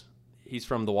Reedus. He's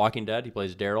from The Walking Dead. He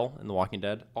plays Daryl in The Walking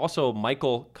Dead. Also,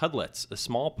 Michael Cudlitz, a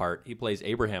small part. He plays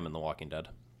Abraham in The Walking Dead.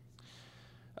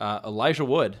 Elijah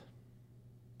Wood.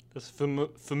 That's a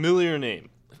familiar name.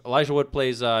 Elijah Wood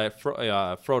plays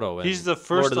Frodo. In He's the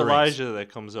first Elijah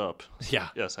that comes up. Yeah.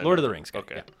 Yes. Lord of the Rings.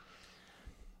 Okay.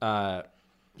 Yeah.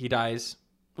 He dies.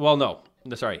 Well, no.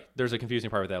 Sorry. There's a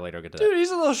confusing part with that later. I'll get to that. Dude,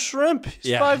 he's a little shrimp.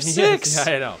 He's 5'6".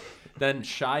 Yeah, I know. Then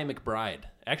Shy McBride,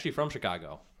 actually from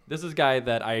Chicago. This is a guy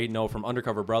that I know from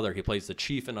Undercover Brother. He plays the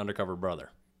chief in Undercover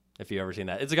Brother. If you've ever seen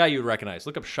that, it's a guy you would recognize.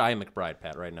 Look up Shy McBride,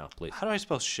 Pat, right now, please. How do I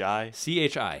spell Shy?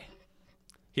 C-H-I.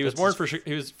 He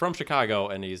was from Chicago,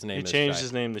 and his name is Shy. He changed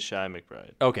his name to Shy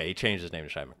McBride. Okay, he changed his name to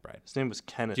Shy McBride. His name was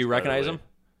Kenneth. Do you recognize him?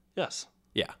 Yes.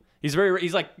 Yeah. He's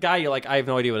like guy. You're like, I have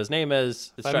no idea what his name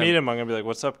is. If I meet him, I'm gonna be like,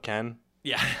 "What's up, Ken?"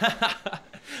 Yeah.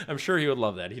 I'm sure he would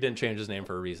love that. He didn't change his name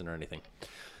for a reason or anything.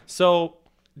 So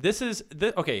this is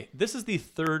the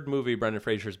third movie Brendan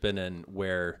Fraser's been in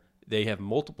where they have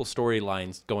multiple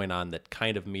storylines going on that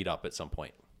kind of meet up at some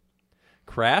point.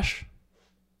 Crash.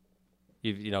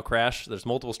 You know, Crash. There's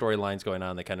multiple storylines going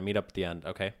on that kind of meet up at the end.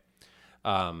 Okay.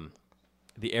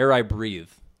 The Air I Breathe.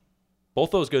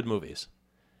 Both those good movies.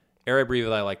 Air I Breathe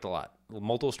I liked a lot.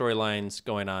 Multiple storylines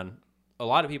going on. A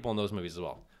lot of people in those movies as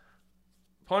well.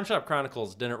 Pawn Shop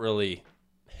Chronicles didn't really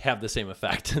have the same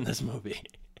effect in this movie.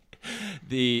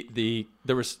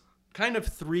 There was kind of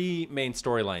three main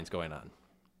storylines going on.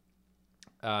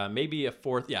 Maybe a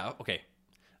fourth. Yeah, okay.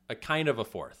 A kind of a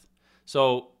fourth.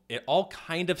 So it all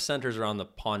kind of centers around the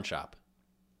pawn shop,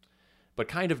 but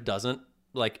kind of doesn't.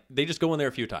 Like, they just go in there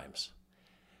a few times.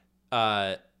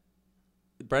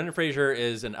 Brendan Fraser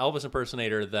is an Elvis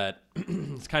impersonator that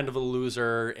is kind of a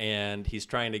loser, and he's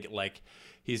trying to get, like,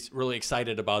 he's really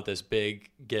excited about this big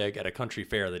gig at a country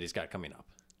fair that he's got coming up.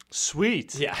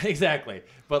 Sweet. Yeah, exactly.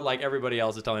 But like everybody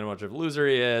else is telling him how much of a loser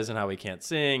he is and how he can't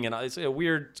sing, and it's a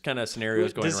weird kind of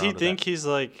scenarios going around. Does he with think that. He's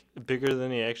like bigger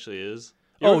than he actually is?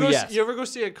 Yes. You ever go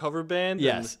see a cover band?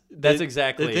 Yes, that's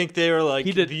exactly. They think they were like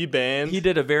the band. He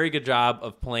did a very good job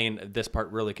of playing this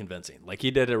part really convincing. Like,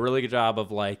 he did a really good job of,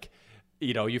 like,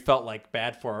 you know, you felt like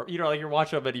bad for, you know, like you're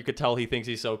watching him, but you could tell he thinks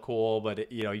he's so cool,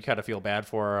 but you know, you kind of feel bad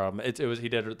for him. He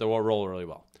did the role really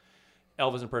well.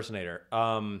 Elvis impersonator.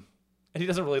 And he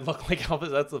doesn't really look like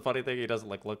Elvis. That's the funny thing. He doesn't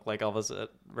look like Elvis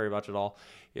very much at all.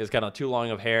 He has kind of too long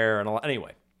of hair and all.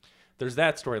 Anyway, there's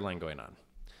that storyline going on.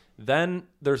 Then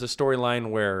there's a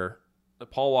storyline where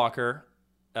Paul Walker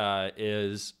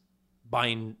is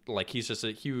buying, like, he's just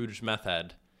a huge meth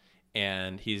head,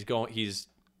 and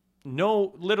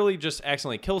literally just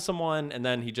accidentally kills someone, and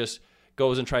then he just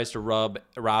goes and tries to rob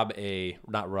a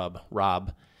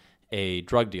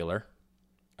drug dealer.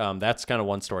 That's kind of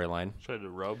one storyline. Tried to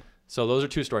rub. So those are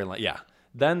two storylines. Yeah.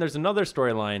 Then there's another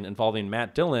storyline involving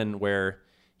Matt Dillon where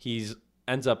he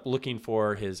ends up looking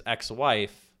for his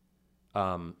ex-wife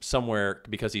somewhere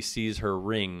because he sees her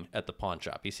ring at the pawn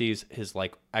shop. He sees his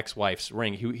ex-wife's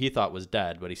ring, who he thought was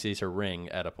dead, but he sees her ring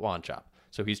at a pawn shop.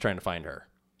 So he's trying to find her.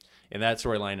 And that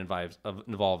storyline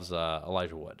involves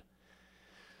Elijah Wood.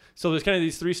 So there's kind of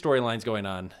these three storylines going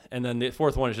on. And then the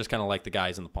fourth one is just kind of like the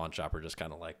guys in the pawn shop are just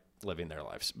kind of like living their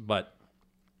lives. But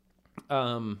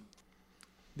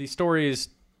these stories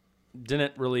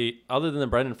didn't really, other than the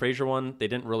Brendan Fraser one, they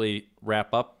didn't really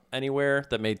wrap up anywhere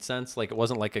that made sense. Like, it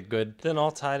wasn't like a good... Didn't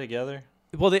all tie together?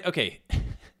 Well, okay.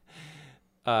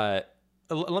 Let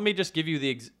me just give you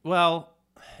the... Well,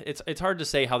 it's hard to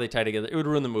say how they tie together. It would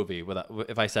ruin the movie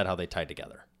if I said how they tied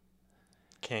together.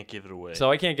 Can't give it away. So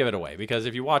I can't give it away, because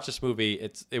if you watch this movie,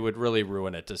 it would really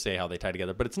ruin it to say how they tie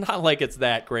together. But it's not like it's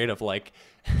that great of like...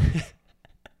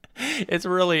 It's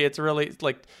really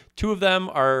like two of them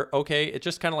are okay. It's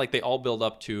just kind of like they all build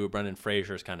up to Brendan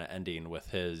Fraser's kind of ending with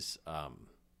his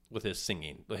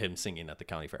singing, him singing at the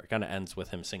county fair. It kind of ends with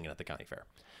him singing at the county fair.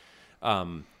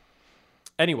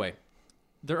 Anyway,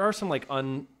 there are some like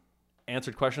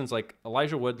unanswered questions. Like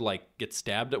Elijah Wood like gets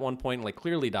stabbed at one point, and, like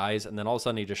clearly dies, and then all of a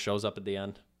sudden he just shows up at the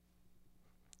end.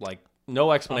 Like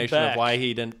no explanation of why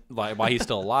he didn't, why he's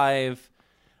still alive.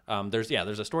 There's a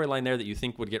storyline there that you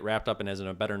think would get wrapped up and as in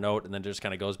a better note, and then just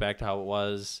kind of goes back to how it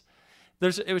was.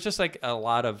 It was just like a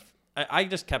lot of. I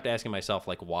just kept asking myself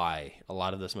like why a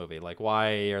lot of this movie, like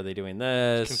why are they doing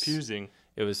this? It's confusing.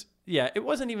 It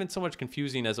wasn't even so much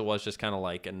confusing as it was just kind of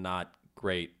like a not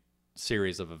great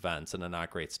series of events and a not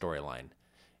great storyline.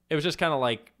 It was just kind of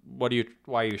like,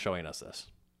 why are you showing us this?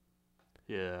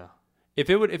 Yeah.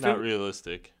 Not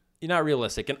realistic. Not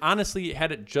realistic. And honestly,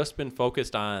 had it just been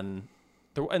focused on,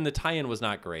 and the tie-in was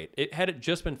not great. Had it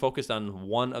just been focused on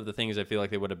one of the things, I feel like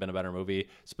they would have been a better movie.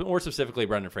 More specifically,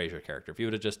 Brendan Fraser's character. If you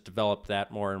would have just developed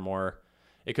that more and more,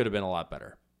 it could have been a lot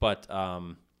better. But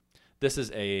this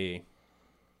is a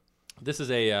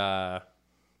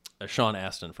Sean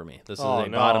Astin for me. This is a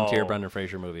bottom tier Brendan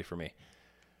Fraser movie for me.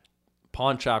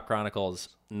 Pawn Shop Chronicles,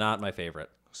 not my favorite.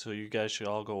 So you guys should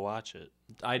all go watch it.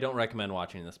 I don't recommend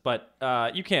watching this, but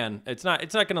you can. It's not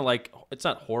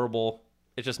horrible.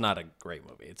 It's just not a great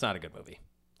movie. It's not a good movie.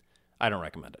 I don't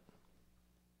recommend it.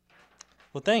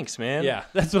 Well, thanks, man. Yeah,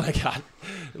 that's what I got.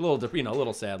 A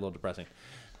little sad, a little depressing.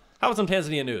 How about some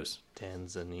Tanzania news?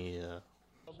 Tanzania.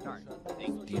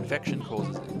 The infection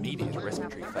causes immediate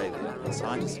respiratory failure, and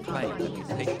scientists claim that the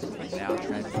infection is now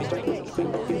transmitted.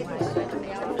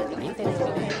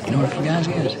 You know what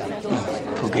Fugazi is?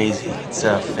 Fugazi, it's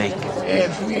fake. Yeah,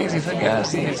 Fugazi,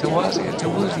 Fugazi. It's a wazi, it's a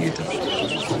woozy, it's a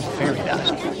fairy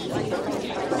dust.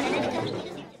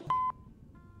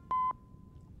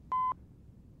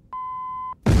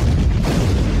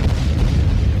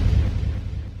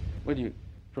 What are you,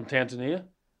 from Tanzania?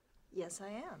 Yes, I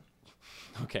am.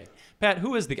 Okay. Pat,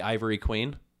 who is the Ivory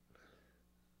Queen?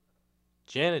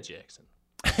 Janet Jackson.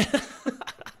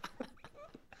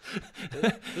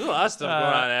 There's a lot of stuff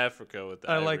going on in Africa with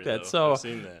the I Ivory, like that. though. So, I've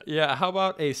seen that. Yeah, how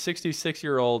about a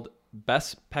 66-year-old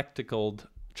bespectacled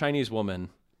Chinese woman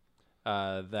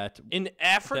that in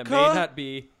Africa that may not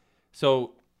be.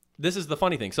 So this is the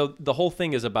funny thing. So the whole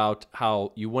thing is about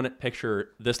how you wouldn't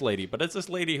picture this lady, but it's this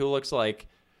lady who looks like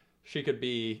she could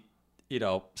be,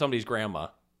 somebody's grandma.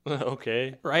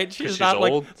 Okay. Right? She's not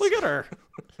old. like, look at her.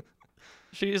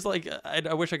 She's like,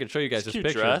 I wish I could show you guys this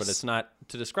picture, dress. but it's not.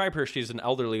 To describe her, she's an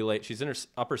elderly lady. She's in her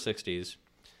upper 60s.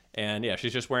 And yeah,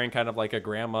 she's just wearing kind of like a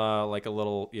grandma, like a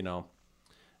little,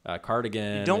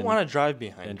 cardigan. You don't want to drive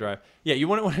behind her. Yeah, you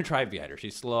wouldn't want to drive behind her.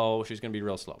 She's slow. She's going to be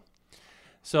real slow.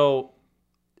 So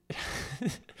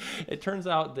it turns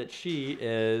out that she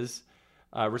is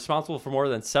responsible for more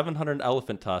than 700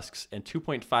 elephant tusks and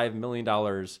 $2.5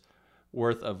 million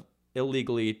worth of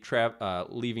illegally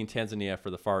leaving Tanzania for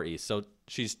the Far East. So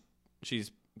she's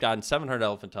gotten 700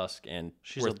 elephant tusks and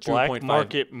she's worth a black 2.5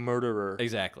 market murderer.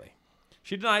 Exactly.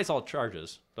 She denies all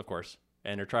charges, of course,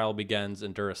 and her trial begins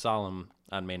in Dar es Salaam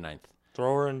on May 9th.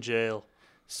 Throw her in jail.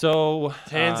 So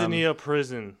Tanzania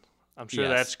prison. I'm sure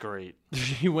that's great.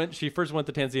 She first went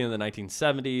to Tanzania in the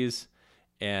 1970s,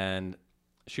 and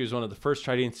she was one of the first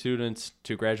Chinese students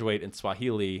to graduate in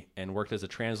Swahili and worked as a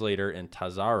translator in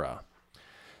Tazara.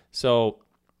 So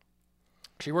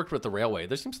she worked with the railway.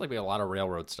 There seems to be a lot of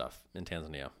railroad stuff in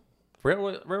Tanzania.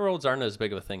 Railroads aren't as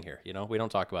big of a thing here. We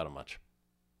don't talk about them much.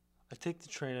 I take the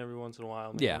train every once in a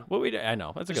while. Man. Yeah, well, I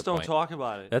know. That's a good point. Just don't talk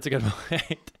about it. That's a good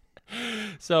point.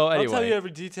 So anyway, I'll tell you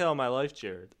every detail of my life,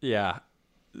 Jared. Yeah.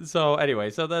 So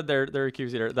anyway, then they're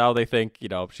accusing her. Now they think,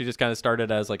 she just kind of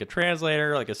started as like a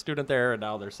translator, like a student there, and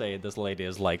now they're saying this lady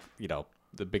is like,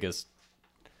 the biggest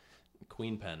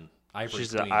queen pen.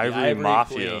 She's queen. The ivory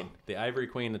mafia. Queen, the Ivory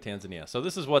Queen of Tanzania. So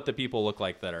this is what the people look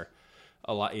like that are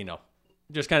a lot,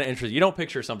 just kind of interesting. You don't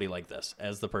picture somebody like this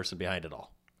as the person behind it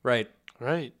all. Right.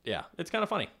 Right. Yeah. It's kind of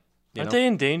funny. Aren't they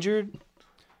endangered?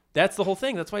 That's the whole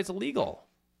thing. That's why it's illegal.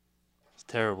 It's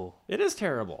terrible. It is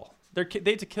terrible. They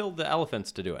had to kill the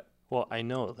elephants to do it. Well, I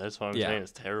know. That's what I'm saying.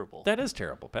 It's terrible. That is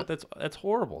terrible, Pat. That's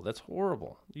horrible. That's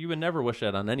horrible. You would never wish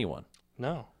that on anyone.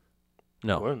 No.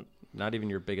 No. I wouldn't. Not even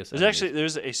your biggest enemies.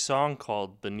 There's a song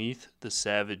called Beneath the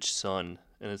Savage Sun,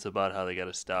 and it's about how they got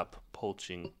to stop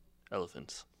poaching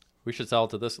elephants. We should sell it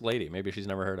to this lady. Maybe she's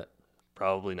never heard it.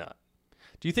 Probably not.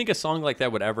 Do you think a song like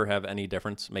that would ever have any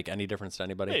difference, make any difference to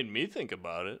anybody? Made me think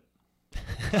about it.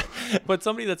 But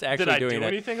somebody that's actually doing it. Did I do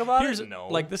anything about it? No.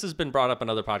 Like, this has been brought up in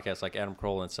other podcasts, like Adam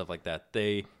Carolla and stuff like that.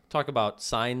 They talk about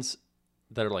signs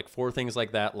that are like for things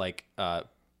like that, like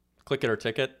click it or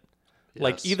ticket. Yes.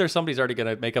 Like, either somebody's already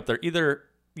going to make up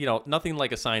nothing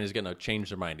like a sign is going to change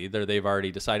their mind. Either they've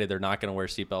already decided they're not going to wear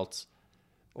seatbelts,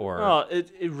 or... Well,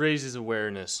 it raises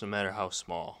awareness no matter how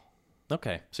small.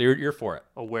 Okay, so you're for it.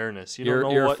 Awareness. You You're- don't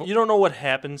know you're what fo- you don't know what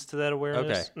happens to that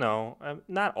awareness. Okay. No,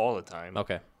 not all the time.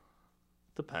 Okay.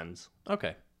 Depends.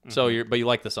 Okay. So but you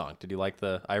like the song? Did you like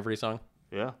the Ivory song?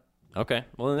 Yeah. Okay.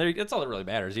 Well, then that's all that really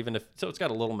matters. Even if it's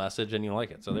got a little message and you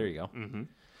like it, so there you go. Mm-hmm.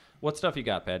 What stuff you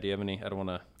got, Pat? Do you have any? I don't want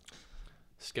to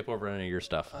skip over any of your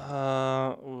stuff.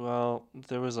 Well,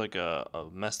 there was like a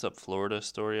messed up Florida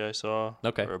story I saw.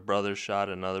 Okay. Where a brother shot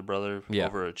another brother Yeah.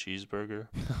 over a cheeseburger.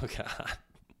 Oh God.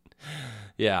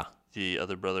 Yeah. The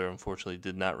other brother unfortunately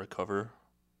did not recover.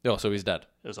 Oh, so he's dead.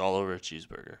 It was all over a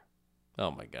cheeseburger. Oh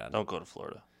my God. Don't go to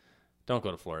Florida. Don't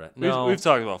go to Florida. No. We've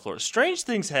talked about Florida. Strange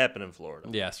things happen in Florida.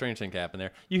 Yeah, strange things happen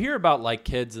there. You hear about like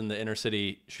kids in the inner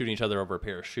city shooting each other over a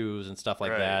pair of shoes and stuff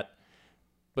like Right. that.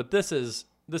 But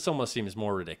this almost seems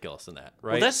more ridiculous than that,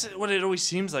 right? Well, that's what it always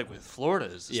seems like with Florida.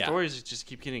 Is the Yeah. stories just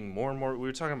keep getting more and more. We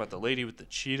were talking about the lady with the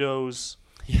Cheetos.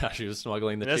 Yeah, she was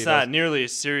smuggling the That's Cheetos. not nearly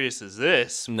as serious as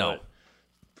this. No.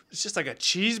 but it's just like a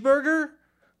cheeseburger.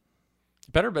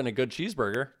 Better been a good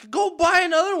cheeseburger. Go buy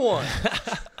another one.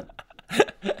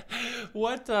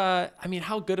 What? I mean,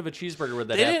 how good of a cheeseburger would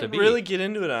that They have to didn't be? really get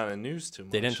into it on the news too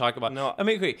much. They didn't talk about. No, I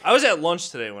mean, wait. I was at lunch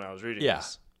today when I was reading Yeah.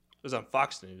 this. It was on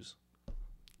Fox News.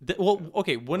 Well,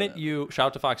 okay. Wouldn't you shout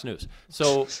out to Fox News?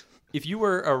 So, if you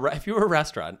were a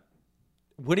restaurant,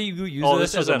 what do you use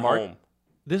This as was a at mark? home.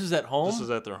 This is at home. This was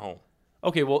at their home.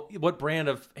 Okay. Well, what brand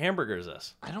of hamburger is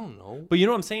this? I don't know. But you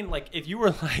know what I'm saying? Like, if you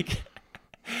were like,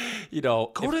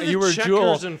 Go if to the you were Checkers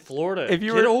Jewel, in Florida. if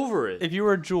you Get were over it. If you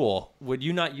were Jewel, would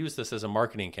you not use this as a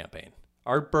marketing campaign?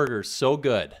 Our burger's so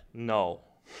good. No.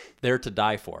 They're to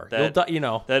die for. That- You'll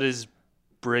die, That is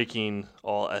breaking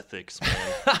all ethics,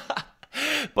 man.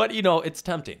 But it's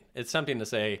tempting. It's tempting to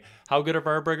say, how good are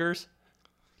our burgers?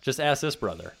 Just ask this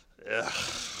brother.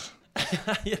 If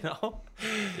you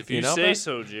know, say but-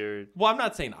 so, Jared. Well, I'm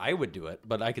not saying I would do it,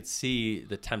 but I could see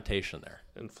the temptation there.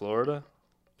 In Florida?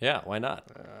 Yeah, why not?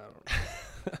 So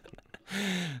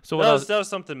So what else? that was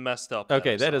something messed up.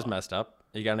 Okay, I that is saw. messed up.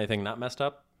 You got anything not messed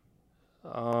up?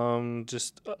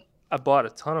 I bought a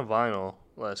ton of vinyl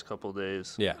last couple of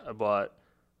days. Yeah. I bought,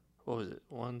 what was it?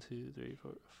 1, 2, 3,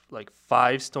 4, like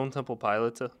 5 Stone Temple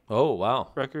Pilots Oh,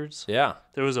 wow. records. Yeah.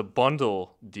 There was a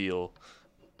bundle deal.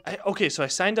 So I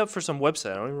signed up for some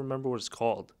website. I don't even remember what it's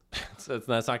called. That's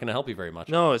not going to help you very much.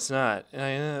 No, it's not.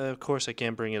 And of course, I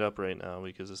can't bring it up right now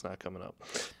because it's not coming up.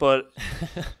 But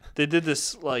they did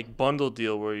this like bundle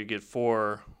deal where you get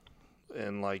 4,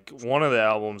 and like one of the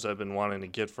albums I've been wanting to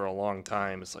get for a long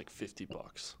time is like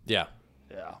 $50. Yeah.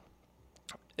 Yeah.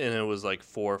 And it was like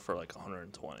 4 for like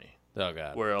 120. Oh,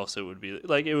 God. Where else it would be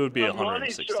like it would be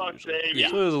 160 usually. Yeah.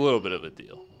 So it was a little bit of a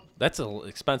deal. That's some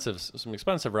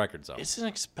expensive records, though. It's an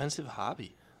expensive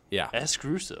hobby. Yeah. Ask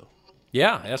Russo.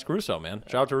 Yeah, ask Russo, man.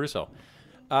 Shout out to Russo.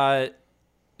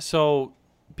 So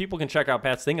people can check out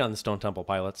Pat's thing on the Stone Temple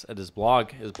Pilots at his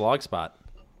blog spot.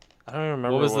 I don't even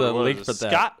remember what was the it link was. for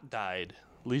that. Scott died,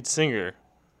 lead singer.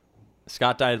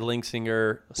 Scott died, link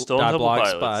singer. Stone Temple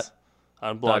blogspot. Pilots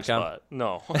on .com? Blogspot.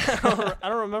 No, I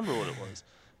don't remember what it was.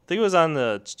 I think it was on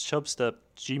the Chubstep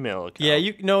Gmail account. Yeah,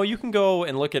 you can go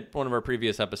and look at one of our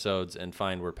previous episodes and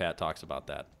find where Pat talks about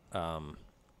that.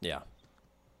 Yeah.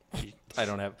 I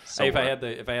don't have. If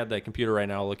I had the computer right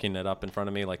now looking it up in front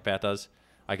of me like Pat does,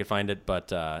 I could find it,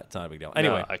 but it's not a big deal.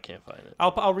 Anyway, No, I can't find it.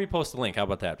 I'll repost the link. How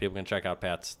about that? People can check out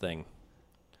Pat's thing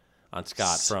on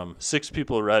Scott from. 6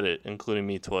 people read it, including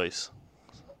me twice.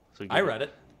 So I read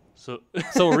it. So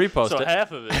we'll repost so it.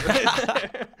 half of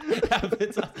it.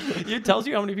 It tells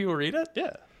you how many people read it?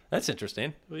 Yeah. That's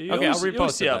interesting. Well, you Okay, I'll always- you repost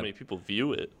always it see how then. many people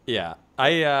view it. Yeah.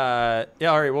 Yeah,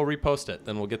 all right, we'll repost it.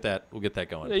 Then we'll get that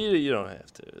going. Yeah, you don't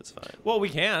have to. It's fine. Well, we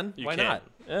can. You Why can. not?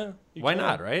 Yeah. you Why can.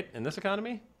 not, right? In this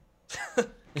economy?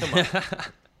 Come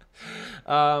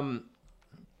on.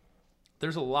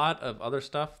 There's a lot of other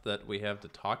stuff that we have to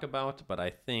talk about, but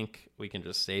I think we can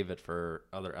just save it for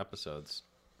other episodes.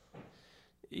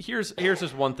 Here's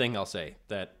just one thing I'll say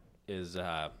that is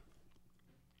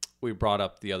we brought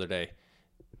up the other day.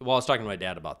 Well, I was talking to my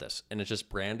dad about this, and it's just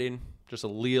branding. Just a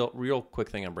real quick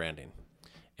thing on branding.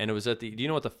 And it was do you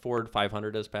know what the Ford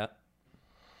 500 is, Pat?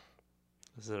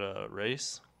 Is it a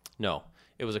race? No.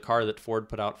 It was a car that Ford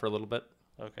put out for a little bit.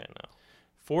 Okay, no.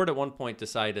 Ford at one point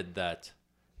decided that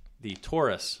the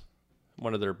Taurus,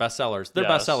 one of their best sellers, their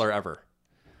Yes. best seller ever,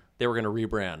 they were going to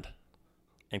rebrand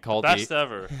and call it Best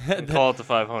ever. And call it the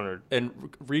 500.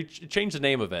 and change the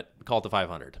name of it, call it the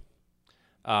 500.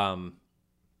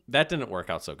 That didn't work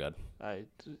out so good.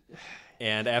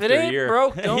 And after it a ain't year,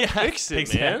 broke, don't fix it,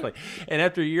 exactly. man. And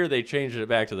after a year, they changed it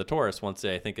back to the Taurus once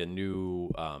I think a new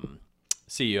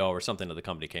CEO or something of the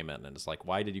company came in, and it's like,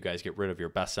 why did you guys get rid of your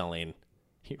best-selling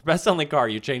Your best-selling car,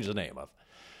 you change the name of.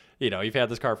 You've had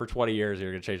this car for 20 years,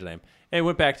 you're going to change the name. And it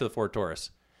went back to the Ford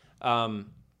Taurus.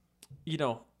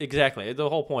 Exactly. The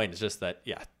whole point is just that,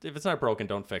 if it's not broken,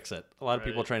 don't fix it. A lot of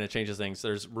people trying to change things.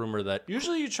 There's rumor that...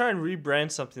 Usually you try and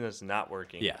rebrand something that's not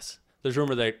working. Yes. There's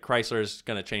rumor that Chrysler is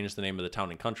going to change the name of the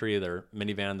Town & Country, their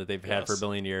minivan that they've had for a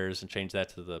billion years, and change that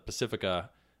to the Pacifica,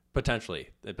 potentially.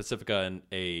 The Pacifica and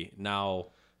a now...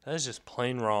 That is just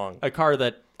plain wrong. A car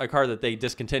that they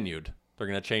discontinued. They're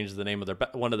going to change the name of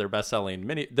one of their best-selling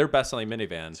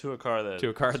minivan to a car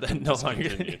that no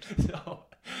longer.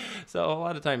 So a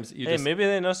lot of times maybe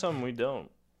they know something we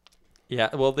don't. Yeah,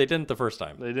 well, they didn't the first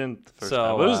time. But it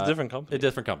was a different company. A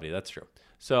different company, that's true.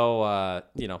 So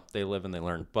they live and they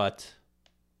learn. But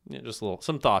just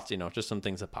some thoughts, just some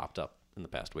things that popped up in the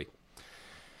past week.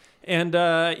 And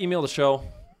email the show,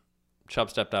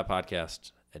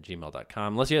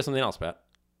 chubstep.podcast@gmail.com. Unless you have something else, Pat.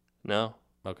 No.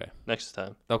 Okay. Next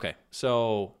time. Okay.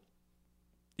 So,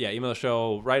 email the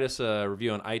show. Write us a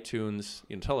review on iTunes.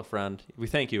 Tell a friend. We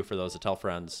thank you for those that tell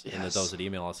friends and those that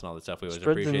email us and all that stuff. We always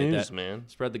appreciate the news, that. Man.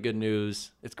 Spread the good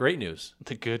news. It's great news.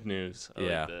 The good news. I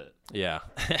like that. Yeah.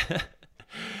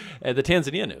 And the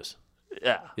Tanzania news.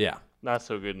 Yeah. Yeah. Not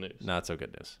so good news. Not so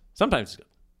good news. Sometimes it's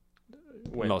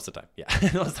good. Most of the time. Yeah.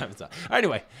 Most of the time it's not.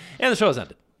 Anyway, and the show has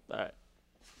ended. All right.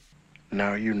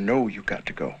 Now you know you got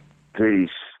to go. Peace.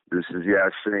 This is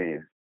Yasin.